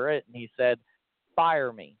Commissioner Britt and he said,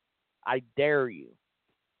 "Fire me. I dare you."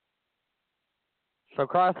 So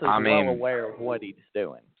Cross is well aware of what he's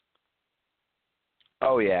doing.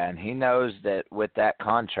 Oh, yeah, and he knows that with that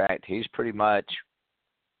contract, he's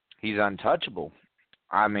untouchable.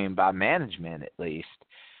 I mean, by management at least.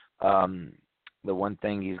 The one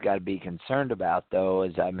thing he's got to be concerned about, though,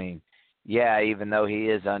 is, even though he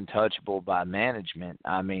is untouchable by management,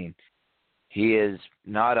 he is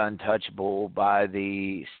not untouchable by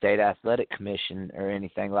the State Athletic Commission or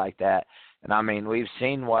anything like that. And, we've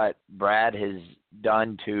seen what Brad has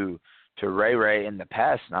done to Ray in the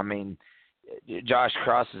past. I mean, Josh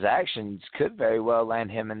Cross's actions could very well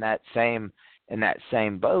land him in that same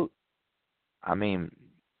boat. I mean,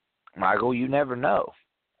 Michael, you never know.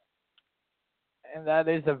 And that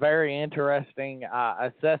is a very interesting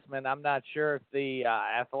assessment. I'm not sure if the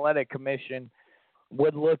athletic commission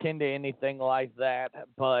would look into anything like that,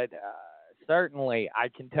 but certainly I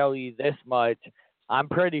can tell you this much. I'm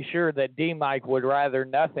pretty sure that DeMike would rather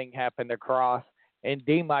nothing happen to Cross and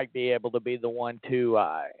DeMike be able to be the one to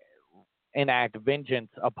enact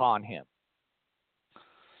vengeance upon him.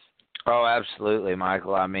 Oh, absolutely,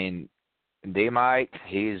 Michael. I mean, DeMike,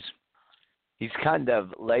 he's kind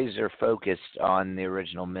of laser focused on the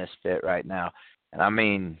original Misfit right now. And I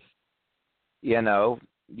mean, you know,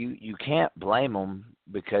 you can't blame him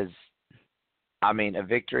because, I mean, a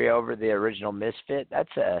victory over the original Misfit, that's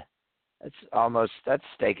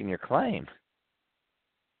staking your claim.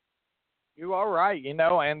 You are right, you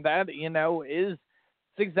know, and that, you know, it's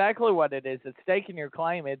exactly what it is. It's staking your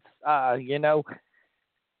claim. It's, you know,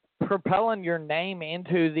 propelling your name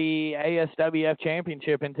into the ASWF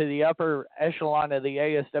championship, into the upper echelon of the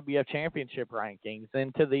ASWF championship rankings,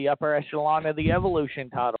 into the upper echelon of the Evolution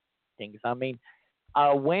title rankings. I mean,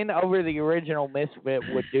 a win over the original Misfit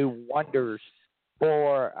would do wonders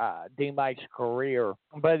for DeMike's career.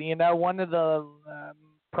 But, you know, one of the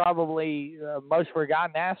probably most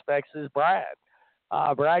forgotten aspects is Brad.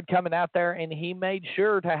 Brad coming out there, and he made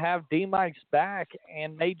sure to have DeMike's back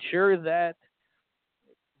and made sure that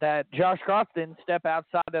Josh Cross didn't step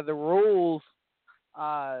outside of the rules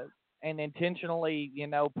and intentionally, you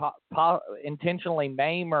know, intentionally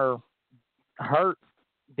maim or hurt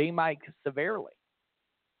DeMike severely.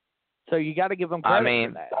 So you got to give him credit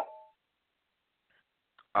for that.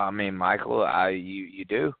 I mean, Michael, you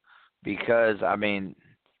do, because I mean,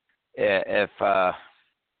 if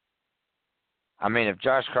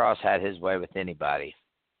Josh Cross had his way with anybody,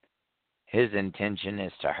 his intention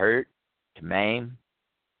is to hurt, to maim.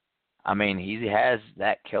 I mean, he has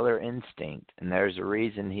that killer instinct, and there's a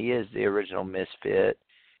reason he is the original Misfit.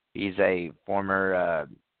 He's a former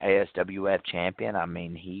ASWF champion. I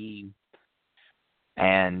mean,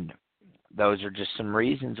 and those are just some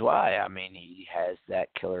reasons why. I mean, he has that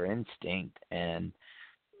killer instinct, and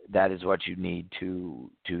that is what you need to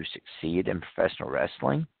succeed in professional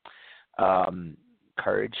wrestling.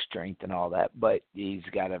 Courage, strength, and all that. But he's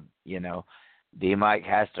got to, you know, DeMike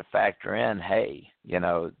has to factor in, hey, you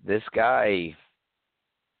know, this guy,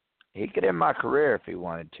 he could end my career if he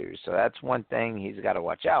wanted to. So that's one thing he's got to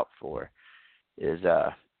watch out for is,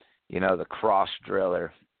 you know, the cross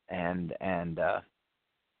driller. And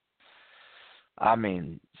I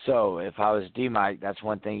mean, so if I was DeMike, that's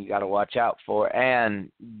one thing you got to watch out for. And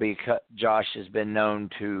because Josh has been known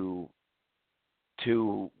to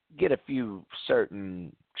get a few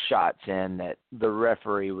certain shots in that the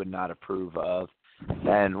referee would not approve of,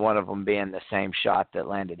 and one of them being the same shot that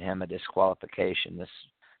landed him a disqualification this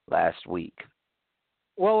last week.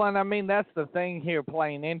 Well, and I mean, that's the thing here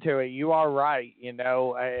playing into it. You are right. You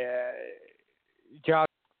know, Josh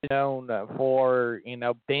is known for, you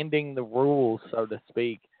know, bending the rules, so to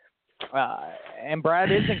speak. And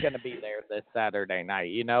Brad isn't going to be there this Saturday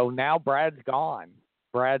night. You know, now Brad's gone.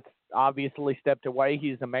 Brad's obviously stepped away.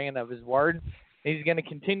 He's a man of his word. He's going to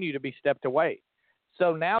continue to be stepped away.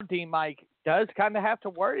 So now DeMike does kind of have to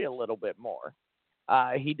worry a little bit more.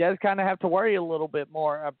 He does kind of have to worry a little bit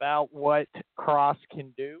more about what Cross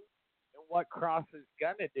can do and what Cross is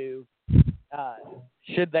going to do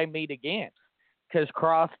should they meet again. Because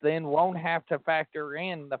Cross then won't have to factor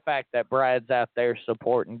in the fact that Brad's out there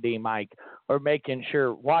supporting DeMike or making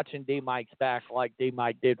sure, watching DeMike's back like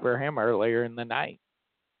DeMike did for him earlier in the night.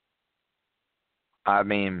 I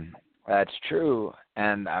mean, that's true.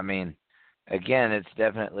 And, I mean, again, it's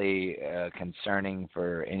definitely concerning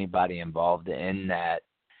for anybody involved in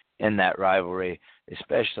that rivalry,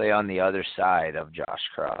 especially on the other side of Josh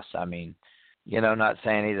Cross. I mean, you know, not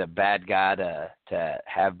saying he's a bad guy to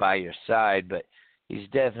have by your side, but he's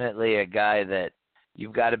definitely a guy that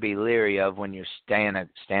you've got to be leery of when you're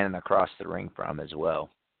standing across the ring from as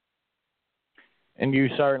well. And you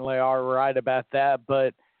certainly are right about that,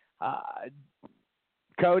 but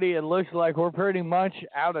Cody, it looks like we're pretty much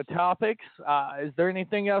out of topics. Is there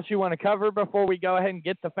anything else you want to cover before we go ahead and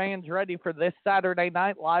get the fans ready for this Saturday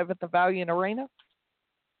night live at the Valiant Arena?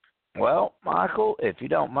 Well, Michael, if you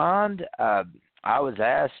don't mind, I was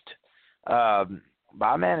asked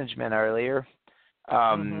by management earlier.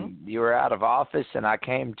 You were out of office, and I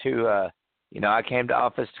came to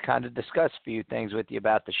office to kind of discuss a few things with you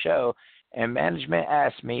about the show, and management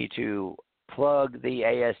asked me to plug the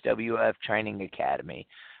ASWF Training Academy.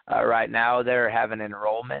 Right now they're having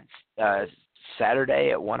enrollments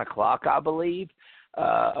Saturday at 1 o'clock, I believe,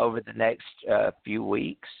 over the next few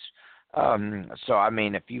weeks. So, I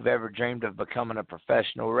mean, if you've ever dreamed of becoming a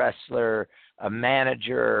professional wrestler, a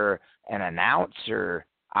manager, an announcer,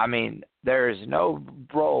 I mean, there is no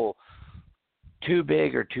role too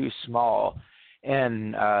big or too small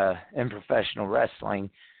in professional wrestling.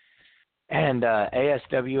 And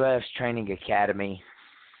ASWF's Training Academy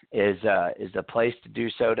is the place to do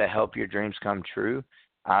so to help your dreams come true.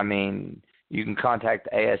 I mean, you can contact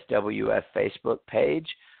the ASWF Facebook page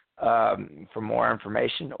for more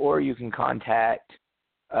information, or you can contact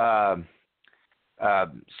Sarah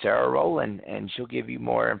Rowland, and she'll give you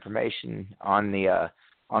more information on the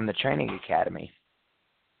Training Academy.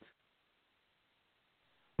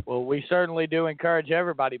 Well, we certainly do encourage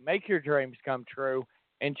everybody, make your dreams come true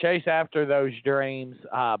and chase after those dreams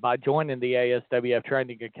by joining the ASWF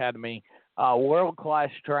Training Academy. World-class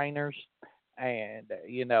trainers and,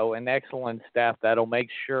 an excellent staff that'll make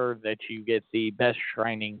sure that you get the best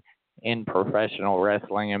training in professional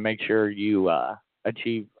wrestling and make sure you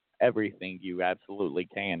achieve everything you absolutely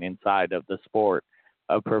can inside of the sport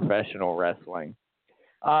of professional wrestling.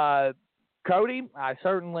 Cody, I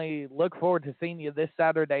certainly look forward to seeing you this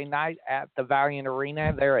Saturday night at the Valiant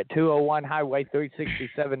Arena there at 201 Highway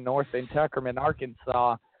 367 North in Tuckerman,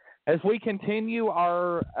 Arkansas, as we continue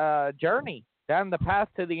our journey down the path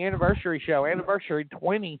to the anniversary show. Anniversary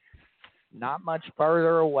 20, not much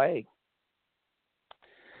further away.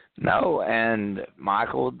 No, and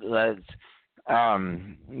Michael, let's,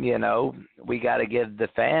 we got to give the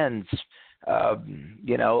fans,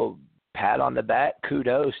 pat on the back,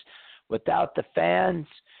 kudos. Without the fans,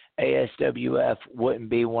 ASWF wouldn't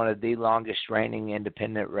be one of the longest reigning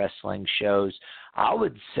independent wrestling shows, I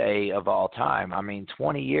would say, of all time. I mean,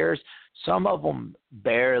 20 years, some of them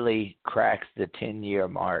barely cracked the 10-year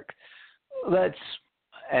mark.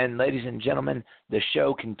 And ladies and gentlemen, the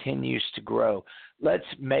show continues to grow. Let's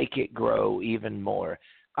make it grow even more.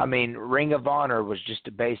 I mean, Ring of Honor was just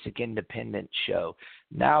a basic independent show.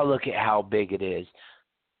 Now look at how big it is.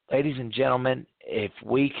 Ladies and gentlemen, if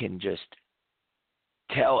we can just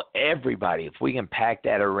tell everybody, if we can pack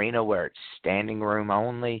that arena where it's standing room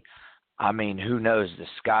only, I mean, who knows? The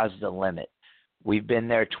sky's the limit. We've been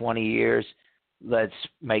there 20 years. Let's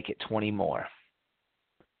make it 20 more.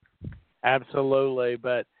 Absolutely.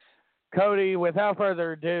 But, Cody, without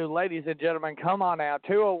further ado, ladies and gentlemen, come on out.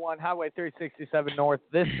 201 Highway 367 North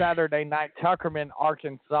this Saturday night, Tuckerman,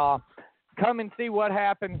 Arkansas. Come and see what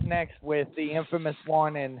happens next with the infamous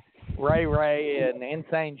one and Ray and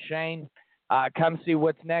Insane Shane. Come see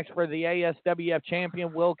what's next for the ASWF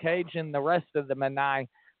champion, Will Cage, and the rest of the Menai.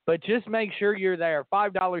 But just make sure you're there.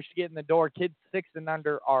 $5 to get in the door. Kids 6 and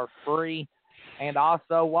under are free. And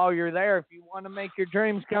also, while you're there, if you want to make your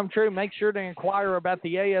dreams come true, make sure to inquire about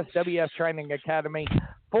the ASWF Training Academy.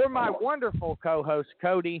 For my wonderful co-host,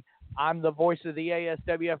 Cody, I'm the voice of the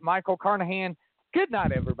ASWF, Michael Carnahan. Good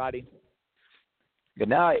night, everybody. Good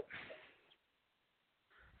night.